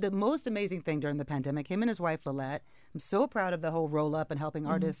life. He did the most amazing thing during the pandemic, him and his wife, Lillette. I'm so proud of the whole roll-up and helping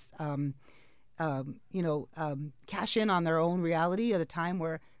artists, cash in on their own reality at a time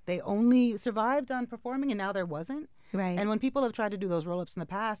where they only survived on performing and now there wasn't. Right. And when people have tried to do those roll-ups in the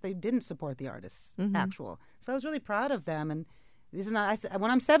past, they didn't support the artists, actual. So I was really proud of them. And This is not. I said,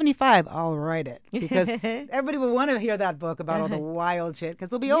 when I'm 75, I'll write it because everybody will want to hear that book about all the wild shit because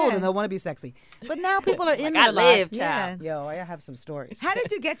they'll be old and they'll want to be sexy. But now people are in their life. Child. Yo, I have some stories. How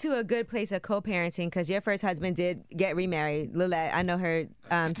did you get to a good place of co-parenting? Because your first husband did get remarried, Lillette. I know her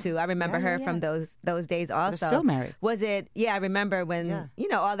too. I remember her from those days also. They're still married. Was it? Yeah, I remember when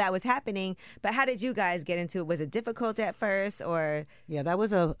all that was happening. But how did you guys get into it? Was it difficult at first, or? Yeah, that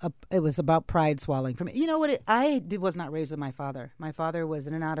was it was about pride swallowing for me. You know what? Was not raised with my father. My father was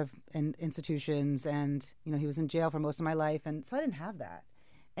in and out of institutions, and he was in jail for most of my life, and so I didn't have that.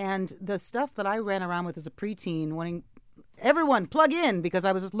 And the stuff that I ran around with as a preteen, wanting everyone plug in because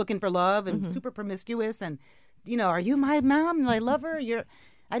I was just looking for love and super promiscuous, and are you my mom? I love her.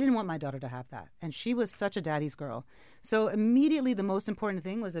 I didn't want my daughter to have that, and she was such a daddy's girl. So immediately, the most important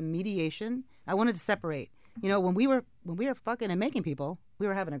thing was a mediation. I wanted to separate. When we were fucking and making people, we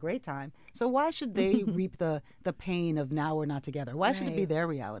were having a great time. So why should they reap the pain of now we're not together? Why should it be their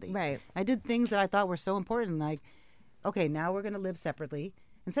reality? Right. I did things that I thought were so important, like, okay, now we're going to live separately.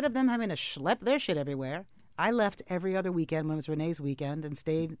 Instead of them having to schlep their shit everywhere, I left every other weekend when it was Renee's weekend and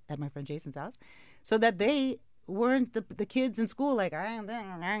stayed at my friend Jason's house so that they weren't the kids in school like, I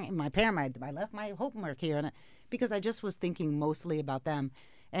left my homework here. Because I just was thinking mostly about them.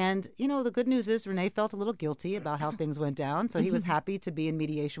 And, the good news is Renee felt a little guilty about how things went down. So he was happy to be in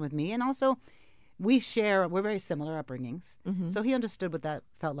mediation with me. And also, we're very similar upbringings. So he understood what that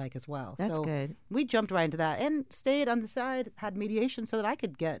felt like as well. That's so good. We jumped right into that and stayed on the side, had mediation so that I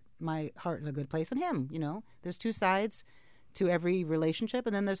could get my heart in a good place. And him, there's two sides to every relationship.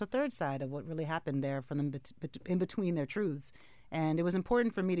 And then there's a third side of what really happened there for them in between their truths. And it was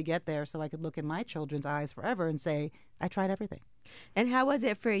important for me to get there so I could look in my children's eyes forever and say, I tried everything. And how was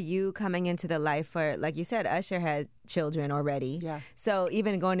it for you coming into the life for, like you said, Usher had children already. Yeah. So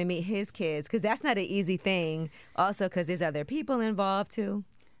even going to meet his kids, because that's not an easy thing, also because there's other people involved too.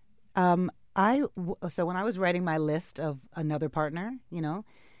 So when I was writing my list of another partner,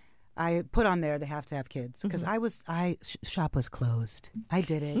 I put on there they have to have kids because shop was closed. I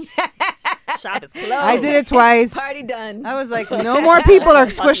did it. Shop is closed. I did it twice. Party done. I was like, no more people are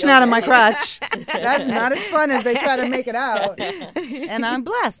squishing out of my crotch. That's not as fun as they try to make it out. And I'm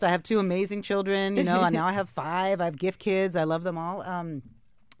blessed. I have 2 amazing children. And now I have 5. I have gift kids. I love them all.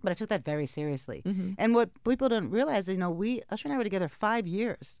 But I took that very seriously. And what people don't realize is, Usher and I were together 5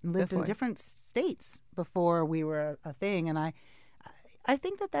 years and lived in different states before we were a thing. And I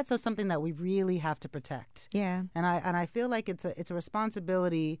think that that's something that we really have to protect. Yeah. And I feel like it's a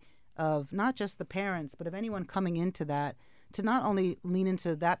responsibility of not just the parents, but of anyone coming into that, to not only lean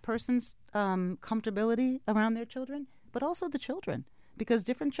into that person's comfortability around their children, but also the children. Because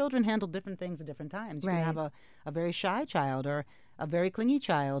different children handle different things at different times. You can have a very shy child or a very clingy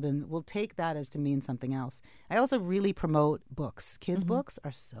child, and we'll take that as to mean something else. I also really promote books. Kids' books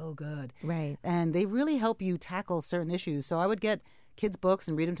are so good. Right. And they really help you tackle certain issues. So I would get kids' books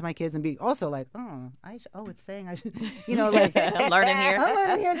and read them to my kids and be also like, it's saying I should, like. I'm learning here. I'm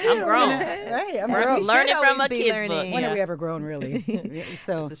learning here too. I'm grown. Right, I'm We're grown. learning from a kid's book. When have we ever grown, really?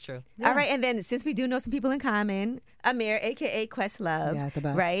 So this is true. Yeah. All right, and then since we do know some people in common, Amir, a.k.a. Questlove. Yeah, the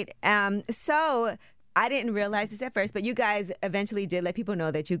best. Right? So I didn't realize this at first, but you guys eventually did let people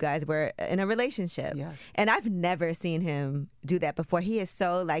know that you guys were in a relationship. Yes. And I've never seen him do that before. He is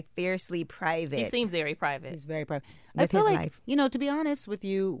so fiercely private. He seems very private. He's very private. With I feel his like, life. to be honest with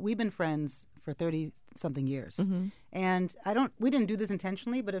you, we've been friends for 30-something years. And we didn't do this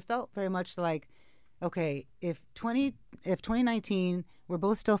intentionally, but it felt very much like, okay, if 2019 we're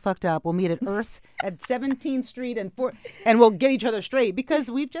both still fucked up, we'll meet at Earth at 17th Street and we'll get each other straight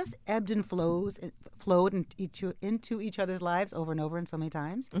because we've just ebbed and flowed into each other's lives over and over and so many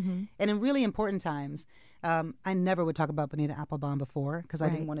times. And in really important times, I never would talk about Bonita Applebaum before because I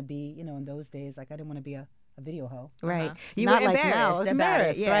didn't want to be, in those days, I didn't want to be a video hoe. Right. You Not were like now. embarrassed I was about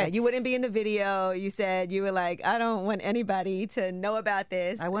embarrassed, it. Yeah. right. You wouldn't be in the video. You said you were like, I don't want anybody to know about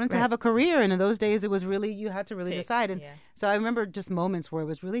this. I wanted to have a career, and in those days, it was really, you had to really decide. And so I remember just moments where it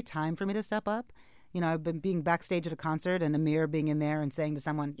was really time for me to step up. I've been being backstage at a concert and Amir being in there and saying to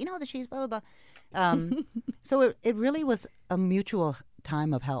someone, that she's blah, blah, blah. So it really was a mutual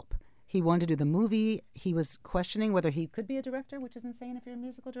time of help. He wanted to do the movie. He was questioning whether he could be a director, which is insane if you're a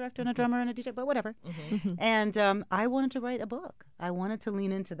musical director and a drummer and a DJ, but whatever. And I wanted to write a book. I wanted to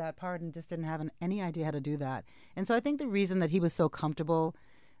lean into that part and just didn't have any idea how to do that. And so I think the reason that he was so comfortable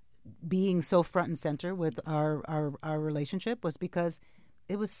being so front and center with our relationship was because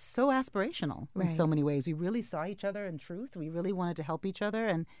it was so aspirational in so many ways. We really saw each other in truth. We really wanted to help each other.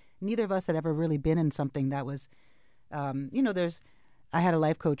 And neither of us had ever really been in something that was, I had a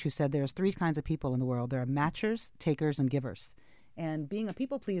life coach who said there's 3 kinds of people in the world. There are matchers, takers, and givers. And being a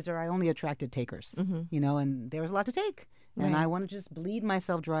people pleaser, I only attracted takers, Mm-hmm. you know, and there was a lot to take. And I want to just bleed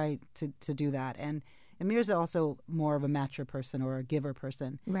myself dry to do that. And Amir's also more of a matcher person or a giver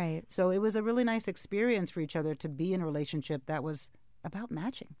person. Right. So it was a really nice experience for each other to be in a relationship that was about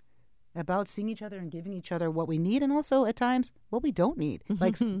matching, about seeing each other and giving each other what we need, and also at times what we don't need,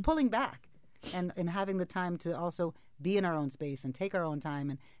 like pulling back and having the time to also be in our own space and take our own time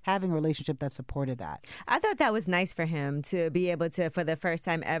and having a relationship that supported that. I thought that was nice for him to be able to, for the first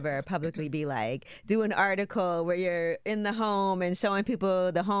time ever, publicly be like, do an article where you're in the home and showing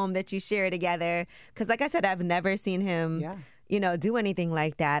people the home that you share together. Because like I said, I've never seen him, you know, do anything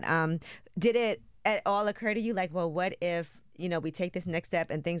like that. Did it at all occur to you like, well, what if, you know, we take this next step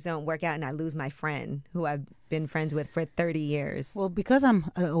and things don't work out and I lose my friend who I've been friends with for 30 years? Well, because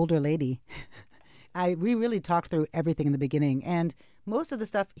I'm an older lady, we really talked through everything in the beginning. And most of the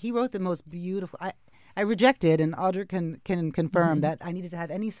stuff, he wrote the most beautiful. I rejected, and Audrey can confirm that I needed to have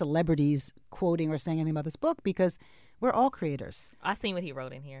any celebrities quoting or saying anything about this book because we're all creators. I seen what he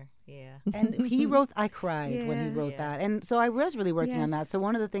wrote in here. Yeah. And he wrote, I cried when he wrote that. And so I was really working on that. So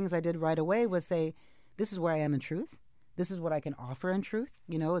one of the things I did right away was say, this is where I am in truth. This is what I can offer in truth.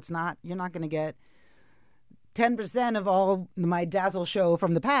 You know, it's not, you're not going to get 10% of all my dazzle show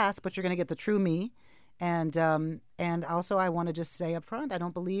from the past, but you're going to get the true me. And also I want to just say up front, I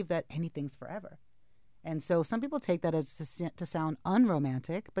don't believe that anything's forever. And so some people take that as to sound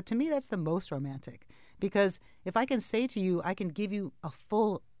unromantic, but to me that's the most romantic. Because if I can say to you, I can give you a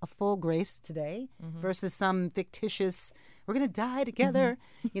full grace today versus some fictitious, we're going to die together.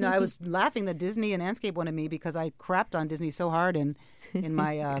 You know, I was laughing that Disney and Anscape wanted me because I crapped on Disney so hard in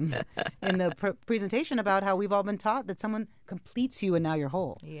my in the presentation about how we've all been taught that someone completes you and now you're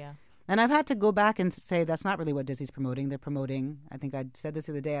whole. Yeah. And I've had to go back and say that's not really what Disney's promoting. They're promoting, I think I said this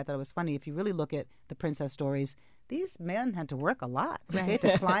the other day, I thought it was funny. If you really look at the princess stories, these men had to work a lot. Right. They had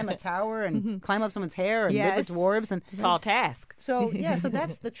to climb a tower and climb up someone's hair and live with dwarves. And Tall task. So, so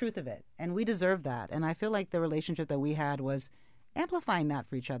that's the truth of it. And we deserve that. And I feel like the relationship that we had was amplifying that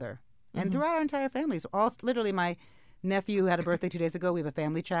for each other. And throughout our entire families. Literally, my nephew had a birthday 2 days ago. We have a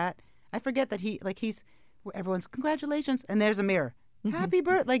family chat. I forget that everyone's, congratulations. And there's a mirror. Happy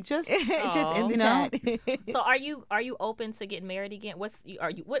birthday! Like just in the chat. So are you open to getting married again?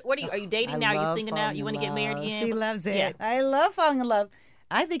 Are you dating now? Are you single now? You want to get married again? She loves it. Yeah. I love falling in love.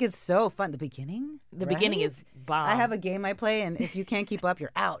 I think it's so fun. The beginning is bomb. I have a game I play, and if you can't keep up,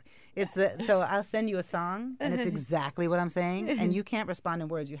 you're out. So I'll send you a song, and it's exactly what I'm saying, and you can't respond in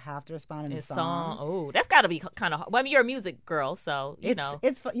words. You have to respond in a song. Oh, that's got to be kind of hard. Well, I mean, you're a music girl, so you know.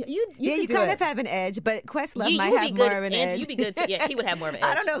 It's fun. You kind of have an edge, but Questlove might have more of an edge. You'd be good. Yeah, he would have more of an edge.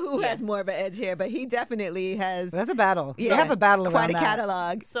 I don't know who has more of an edge here, but he definitely has. That's a battle. Yeah, have a battle quite around a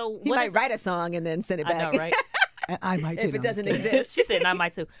catalog. So he might write a song and then send it back. I know, right? And I might too. If it doesn't exist. She said, I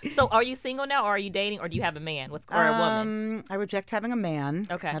might too. So are you single now, or are you dating, or do you have a man? Or a woman? I reject having a man.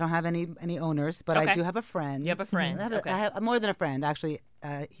 Okay. I don't have any owners, but I do have a friend. You have a friend. I have more than a friend, actually.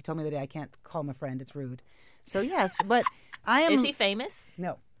 He told me the day I can't call him a friend. It's rude. So, yes, but I am... Is he famous?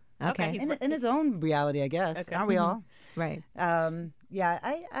 No. Okay. In his own reality, I guess. Okay. Aren't we all? Right. I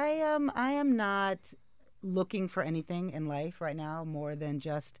am not looking for anything in life right now more than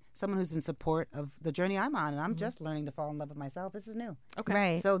just someone who's in support of the journey I'm on, and I'm just learning to fall in love with myself. This is new. Okay.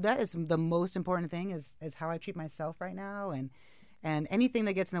 Right. So that is the most important thing is how I treat myself right now, and anything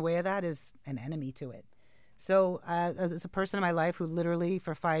that gets in the way of that is an enemy to it. So there's a person in my life who literally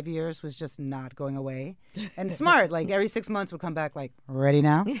for 5 years was just not going away, and smart. Like every 6 months would come back like, ready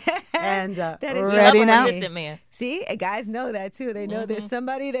now? And that is ready now? Persistent man. See, guys know that too. They know there's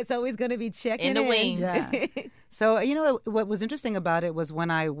somebody that's always going to be checking in the wings. Yeah. So what was interesting about it was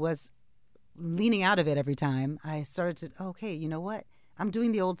when I was leaning out of it every time, I started to, okay, you know what? I'm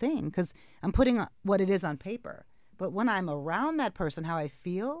doing the old thing because I'm putting what it is on paper. But when I'm around that person, how I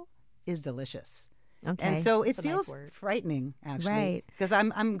feel is delicious. Okay. And so it That's a nice feels word. frightening, actually. Right. Because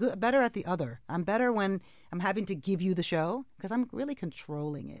I'm better at the other. I'm better when I'm having to give you the show because I'm really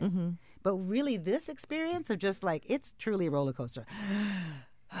controlling it. But really, this experience of just like, it's truly a roller coaster.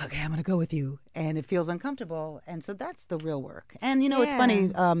 Okay, I'm going to go with you. And it feels uncomfortable. And so that's the real work. And, it's funny.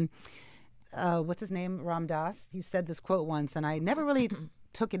 What's his name? Ram Dass. He said this quote once, and I never really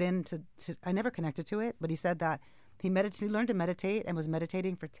took it in I never connected to it. But he said that he learned to meditate and was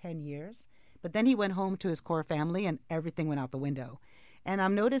meditating for 10 years. But then he went home to his core family and everything went out the window. And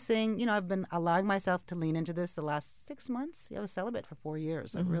I'm noticing, I've been allowing myself to lean into this the last 6 months. I was celibate for 4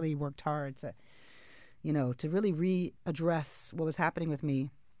 years. I really worked hard to really readdress what was happening with me.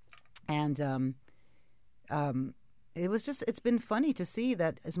 And it's been funny to see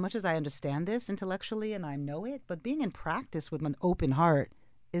that as much as I understand this intellectually and I know it, but being in practice with an open heart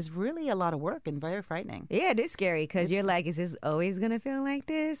is really a lot of work and very frightening. Yeah, it is scary because you're like, is this always going to feel like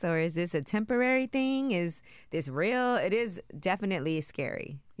this? Or is this a temporary thing? Is this real? It is definitely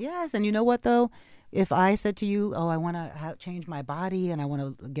scary. Yes. And you know what, though? If I said to you, I want to change my body and I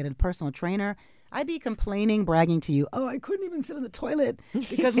want to get a personal trainer, I'd be complaining, bragging to you, I couldn't even sit in the toilet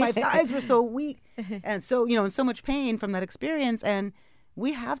because my thighs were so weak. And so, in so much pain from that experience. And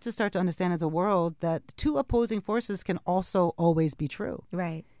we have to start to understand as a world that two opposing forces can also always be true.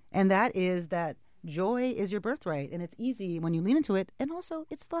 Right. And that is that joy is your birthright, and it's easy when you lean into it, and also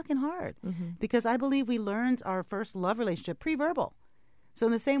it's fucking hard. Because I believe we learned our first love relationship pre-verbal. So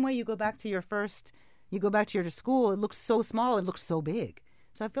in the same way you go back to your school, it looks so small, it looks so big.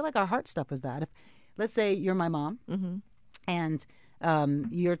 So I feel like our heart stuff is that. If, let's say you're my mom, and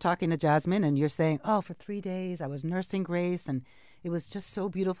you're talking to Jasmine, and you're saying, for 3 days I was nursing Grace, and it was just so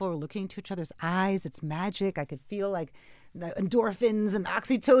beautiful. We're looking into each other's eyes. It's magic. I could feel like the endorphins and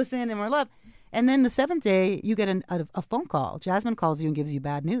oxytocin, and we're in love. And then the 7th day, you get a phone call. Jasmine calls you and gives you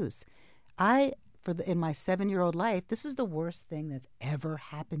bad news. In my 7-year-old life, this is the worst thing that's ever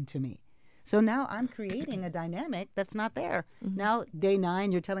happened to me. So now I'm creating a dynamic that's not there. Now, day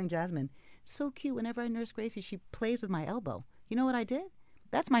 9, you're telling Jasmine, so cute. Whenever I nurse Gracie, she plays with my elbow. You know what I did?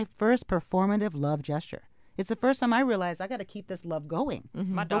 That's my first performative love gesture. It's the first time I realized I got to keep this love going.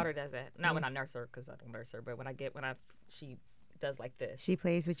 My daughter does that. Not when I nurse her, because I don't nurse her, but she does like this. She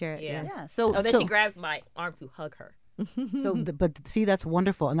plays with your... Yeah. Then she grabs my arm to hug her. But see, that's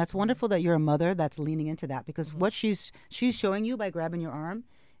wonderful. And that's wonderful that you're a mother that's leaning into that, because what she's showing you by grabbing your arm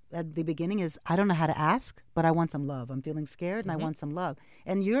at the beginning is, I don't know how to ask, but I want some love. I'm feeling scared and I want some love.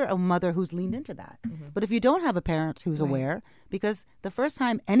 And you're a mother who's leaned into that. But if you don't have a parent who's aware, because the first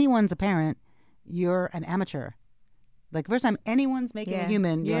time anyone's a parent, you're an amateur. Like, first time anyone's making a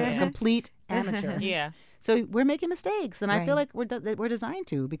human, you're a complete amateur. So we're making mistakes, and I feel like we're designed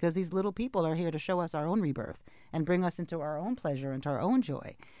to, because these little people are here to show us our own rebirth and bring us into our own pleasure, into our own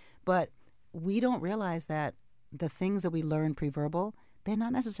joy. But we don't realize that the things that we learn pre-verbal, they're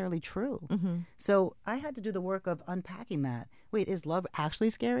not necessarily true. So I had to do the work of unpacking that. Wait, is love actually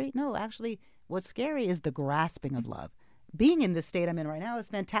scary? No, actually, what's scary is the grasping of love. Being in this state I'm in right now is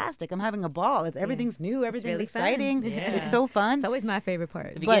fantastic. I'm having a ball. Everything's new. Everything's really exciting. It's so fun. It's always my favorite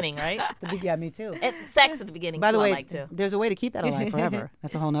part. The beginning, right? Yeah, me too. And sex at the beginning, by the way, I like too. There's a way to keep that alive forever.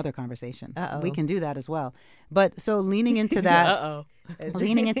 That's a whole nother conversation. We can do that as well. But so leaning into that,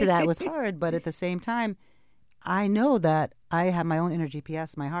 leaning into that was hard. But at the same time, I know that I have my own inner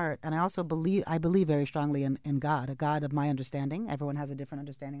GPS, my heart, and I also believe very strongly in God, a God of my understanding. Everyone has a different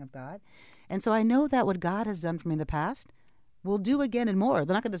understanding of God. And so I know that what God has done for me in the past will do again and more.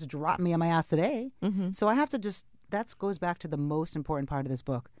 They're not going to just drop me on my ass today. So I have to that goes back to the most important part of this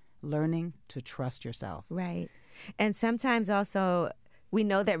book, learning to trust yourself. Right. And sometimes also we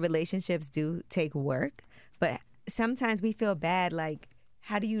know that relationships do take work, but sometimes we feel bad. Like,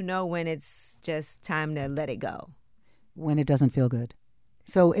 how do you know when it's just time to let it go? When it doesn't feel good.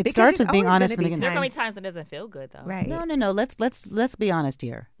 So it starts with being honest from the beginning. There's so many times it doesn't feel good, though. Right. No. Let's be honest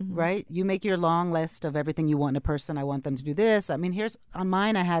here, right? You make your long list of everything you want in a person. I want them to do this. I mean, here's on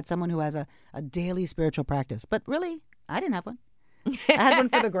mine. I had someone who has a daily spiritual practice, but really, I didn't have one. I had one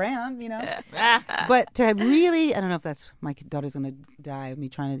for the gram, But to really, I don't know if that's my daughter's going to die of me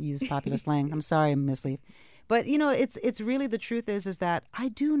trying to use popular slang. I'm sorry, Miss Leaf. But it's really, the truth is that I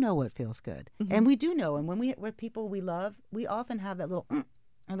do know what feels good, and we do know. And when we're with people we love, we often have that little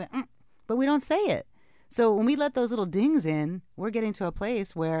but we don't say it. So when we let those little dings in, we're getting to a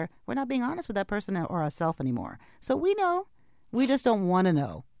place where we're not being honest with that person or ourselves anymore. So we know, we just don't want to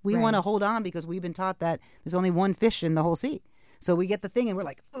know. We want to hold on because we've been taught that there's only one fish in the whole sea. So we get the thing and we're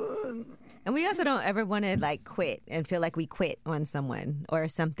like, ugh. And we also don't ever want to quit and feel like we quit on someone or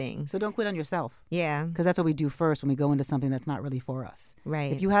something. So don't quit on yourself. Yeah. Because that's what we do first when we go into something that's not really for us.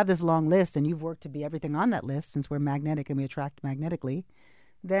 Right. If you have this long list and you've worked to be everything on that list, since we're magnetic and we attract magnetically,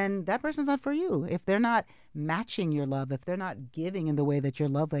 then that person's not for you. If they're not matching your love, if they're not giving in the way that your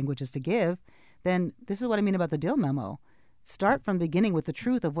love language is to give, then this is what I mean about the deal memo. Start from beginning with the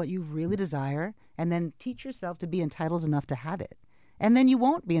truth of what you really desire, and then teach yourself to be entitled enough to have it. And then you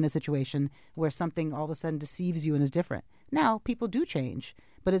won't be in a situation where something all of a sudden deceives you and is different. Now, people do change,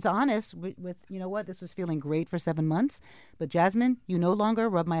 but it's honest with you know what, this was feeling great for 7 months, but Jasmine, you no longer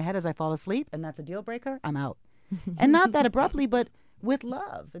rub my head as I fall asleep, and that's a deal breaker, I'm out. And not that abruptly, but with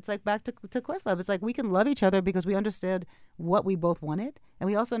love. It's like back to Questlove. It's like we can love each other because we understood what we both wanted, and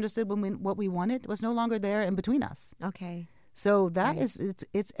we also understood what we wanted was no longer there in between us. Okay. So that is,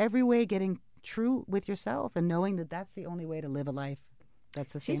 it's every way getting true with yourself and knowing that that's the only way to live a life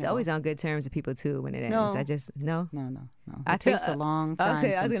that's sustainable. She's always on good terms with people too when it ends. No. I just no. It takes a long time.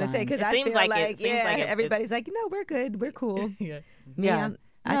 I was gonna say because I feel like everybody's like, no, we're good, we're cool. Yeah.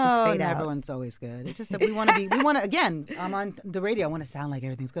 I just fade out. Everyone's always good. It's just that we want to again, I'm on the radio, I want to sound like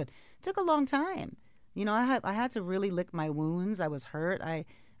everything's good. It took a long time. You know, I had to really lick my wounds. I was hurt. I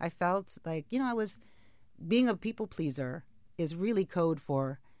felt like, I was being a people pleaser is really code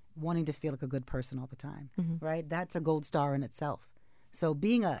for wanting to feel like a good person all the time, right? That's a gold star in itself. So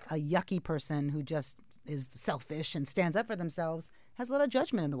being a yucky person who just is selfish and stands up for themselves has a lot of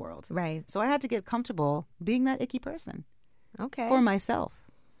judgment in the world. Right. So I had to get comfortable being that icky person. Okay. For myself.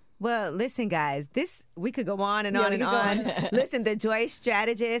 Well, listen, guys, we could go on and on and on. Listen, the Joy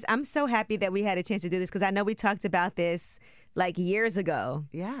Strategist, I'm so happy that we had a chance to do this because I know we talked about this like years ago.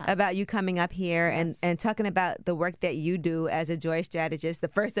 Yeah. About you coming up here and talking about the work that you do as a Joy Strategist, the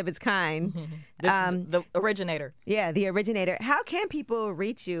first of its kind. The originator. Yeah, the originator. How can people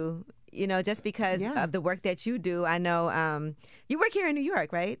reach you? Just because of the work that you do. I know you work here in New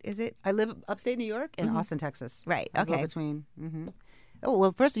York, right? Is it? I live upstate New York in Austin, Texas. Right. I Okay. go between. Oh,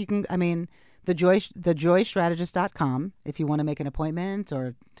 well, first you can, thejoystrategist.com if you want to make an appointment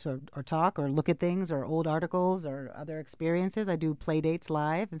or talk or look at things or old articles or other experiences. I do play dates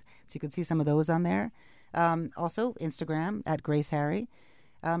live, so you can see some of those on there. Also, Instagram at Grace Harry.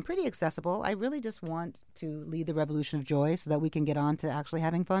 Pretty accessible. I really just want to lead the revolution of joy so that we can get on to actually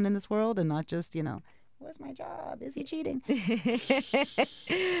having fun in this world and not just, where's my job? Is he cheating?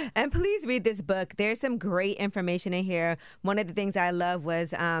 And please read this book. There's some great information in here. One of the things I love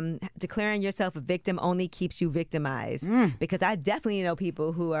was declaring yourself a victim only keeps you victimized. Because I definitely know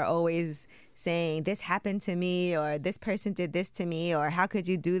people who are always saying, this happened to me, or this person did this to me, or how could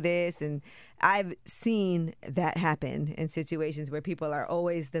you do this? And I've seen that happen in situations where people are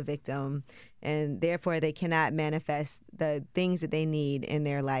always the victim, and therefore they cannot manifest the things that they need in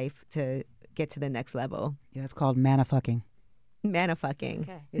their life to get to the next level. Yeah, it's called manna-fucking. Manna-fucking.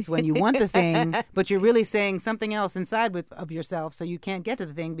 Okay. It's when you want the thing, but you're really saying something else inside of yourself, so you can't get to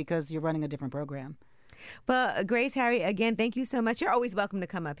the thing because you're running a different program. Well, Grace Harry, again, thank you so much. You're always welcome to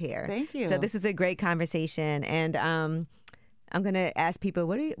come up here. Thank you. So this was a great conversation, and I'm going to ask people,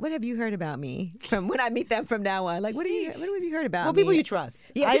 what have you heard about me from when I meet them from now on? Like, what have you heard about me? Well, people you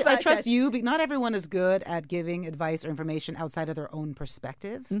trust. Yeah, I trust you. But not everyone is good at giving advice or information outside of their own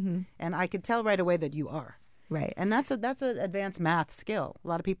perspective. And I could tell right away that you are. Right. And that's an advanced math skill. A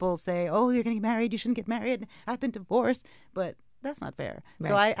lot of people say, oh, you're going to get married. You shouldn't get married. I've been divorced. But that's not fair. Right.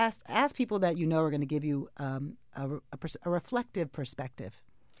 So I ask people that you know are going to give you a reflective perspective.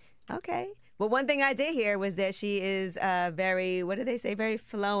 Okay. Well, one thing I did hear was that she is very, what do they say, very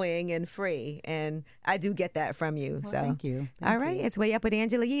flowing and free. And I do get that from you. Well, so thank you. All right. It's Way Up with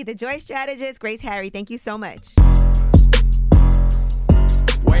Angela Yee, the Joy Strategist. Grace Harry, thank you so much.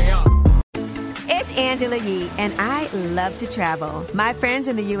 Way Up. It's Angela Yee, and I love to travel. My friends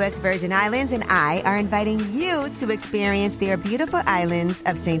in the U.S. Virgin Islands and I are inviting you to experience their beautiful islands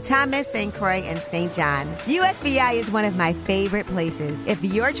of St. Thomas, St. Croix, and St. John. USVI is one of my favorite places. If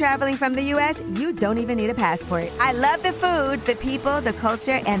you're traveling from the U.S., you don't even need a passport. I love the food, the people, the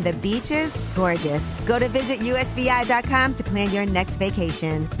culture, and the beaches. Gorgeous. Go to visitusvi.com to plan your next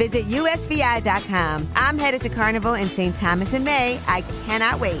vacation. Visit usvi.com. I'm headed to Carnival in St. Thomas in May. I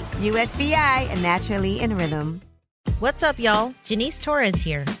cannot wait. USVI, and naturally in rhythm. What's up, y'all? Janice Torres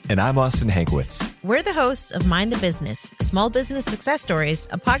here. And I'm Austin Hankwitz. We're the hosts of Mind the Business, Small Business Success Stories,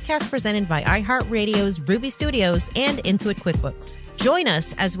 a podcast presented by iHeartRadio's Ruby Studios and Intuit QuickBooks. Join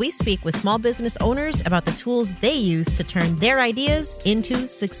us as we speak with small business owners about the tools they use to turn their ideas into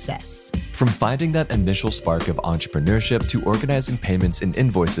success. From finding that initial spark of entrepreneurship to organizing payments and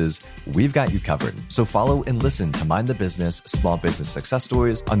invoices, we've got you covered. So follow and listen to Mind the Business, Small Business Success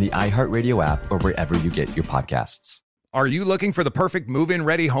Stories on the iHeartRadio app or wherever you get your podcasts. Are you looking for the perfect move-in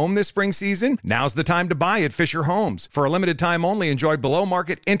ready home this spring season? Now's the time to buy at Fisher Homes. For a limited time only, enjoy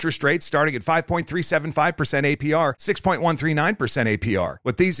below-market interest rates starting at 5.375% APR, 6.139% APR.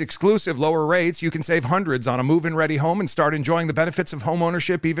 With these exclusive lower rates, you can save hundreds on a move-in ready home and start enjoying the benefits of home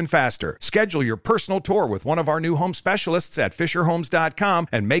ownership even faster. Schedule your personal tour with one of our new home specialists at FisherHomes.com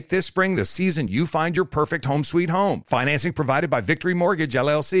and make this spring the season you find your perfect home sweet home. Financing provided by Victory Mortgage,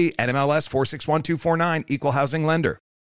 LLC, NMLS 461249, Equal Housing Lender.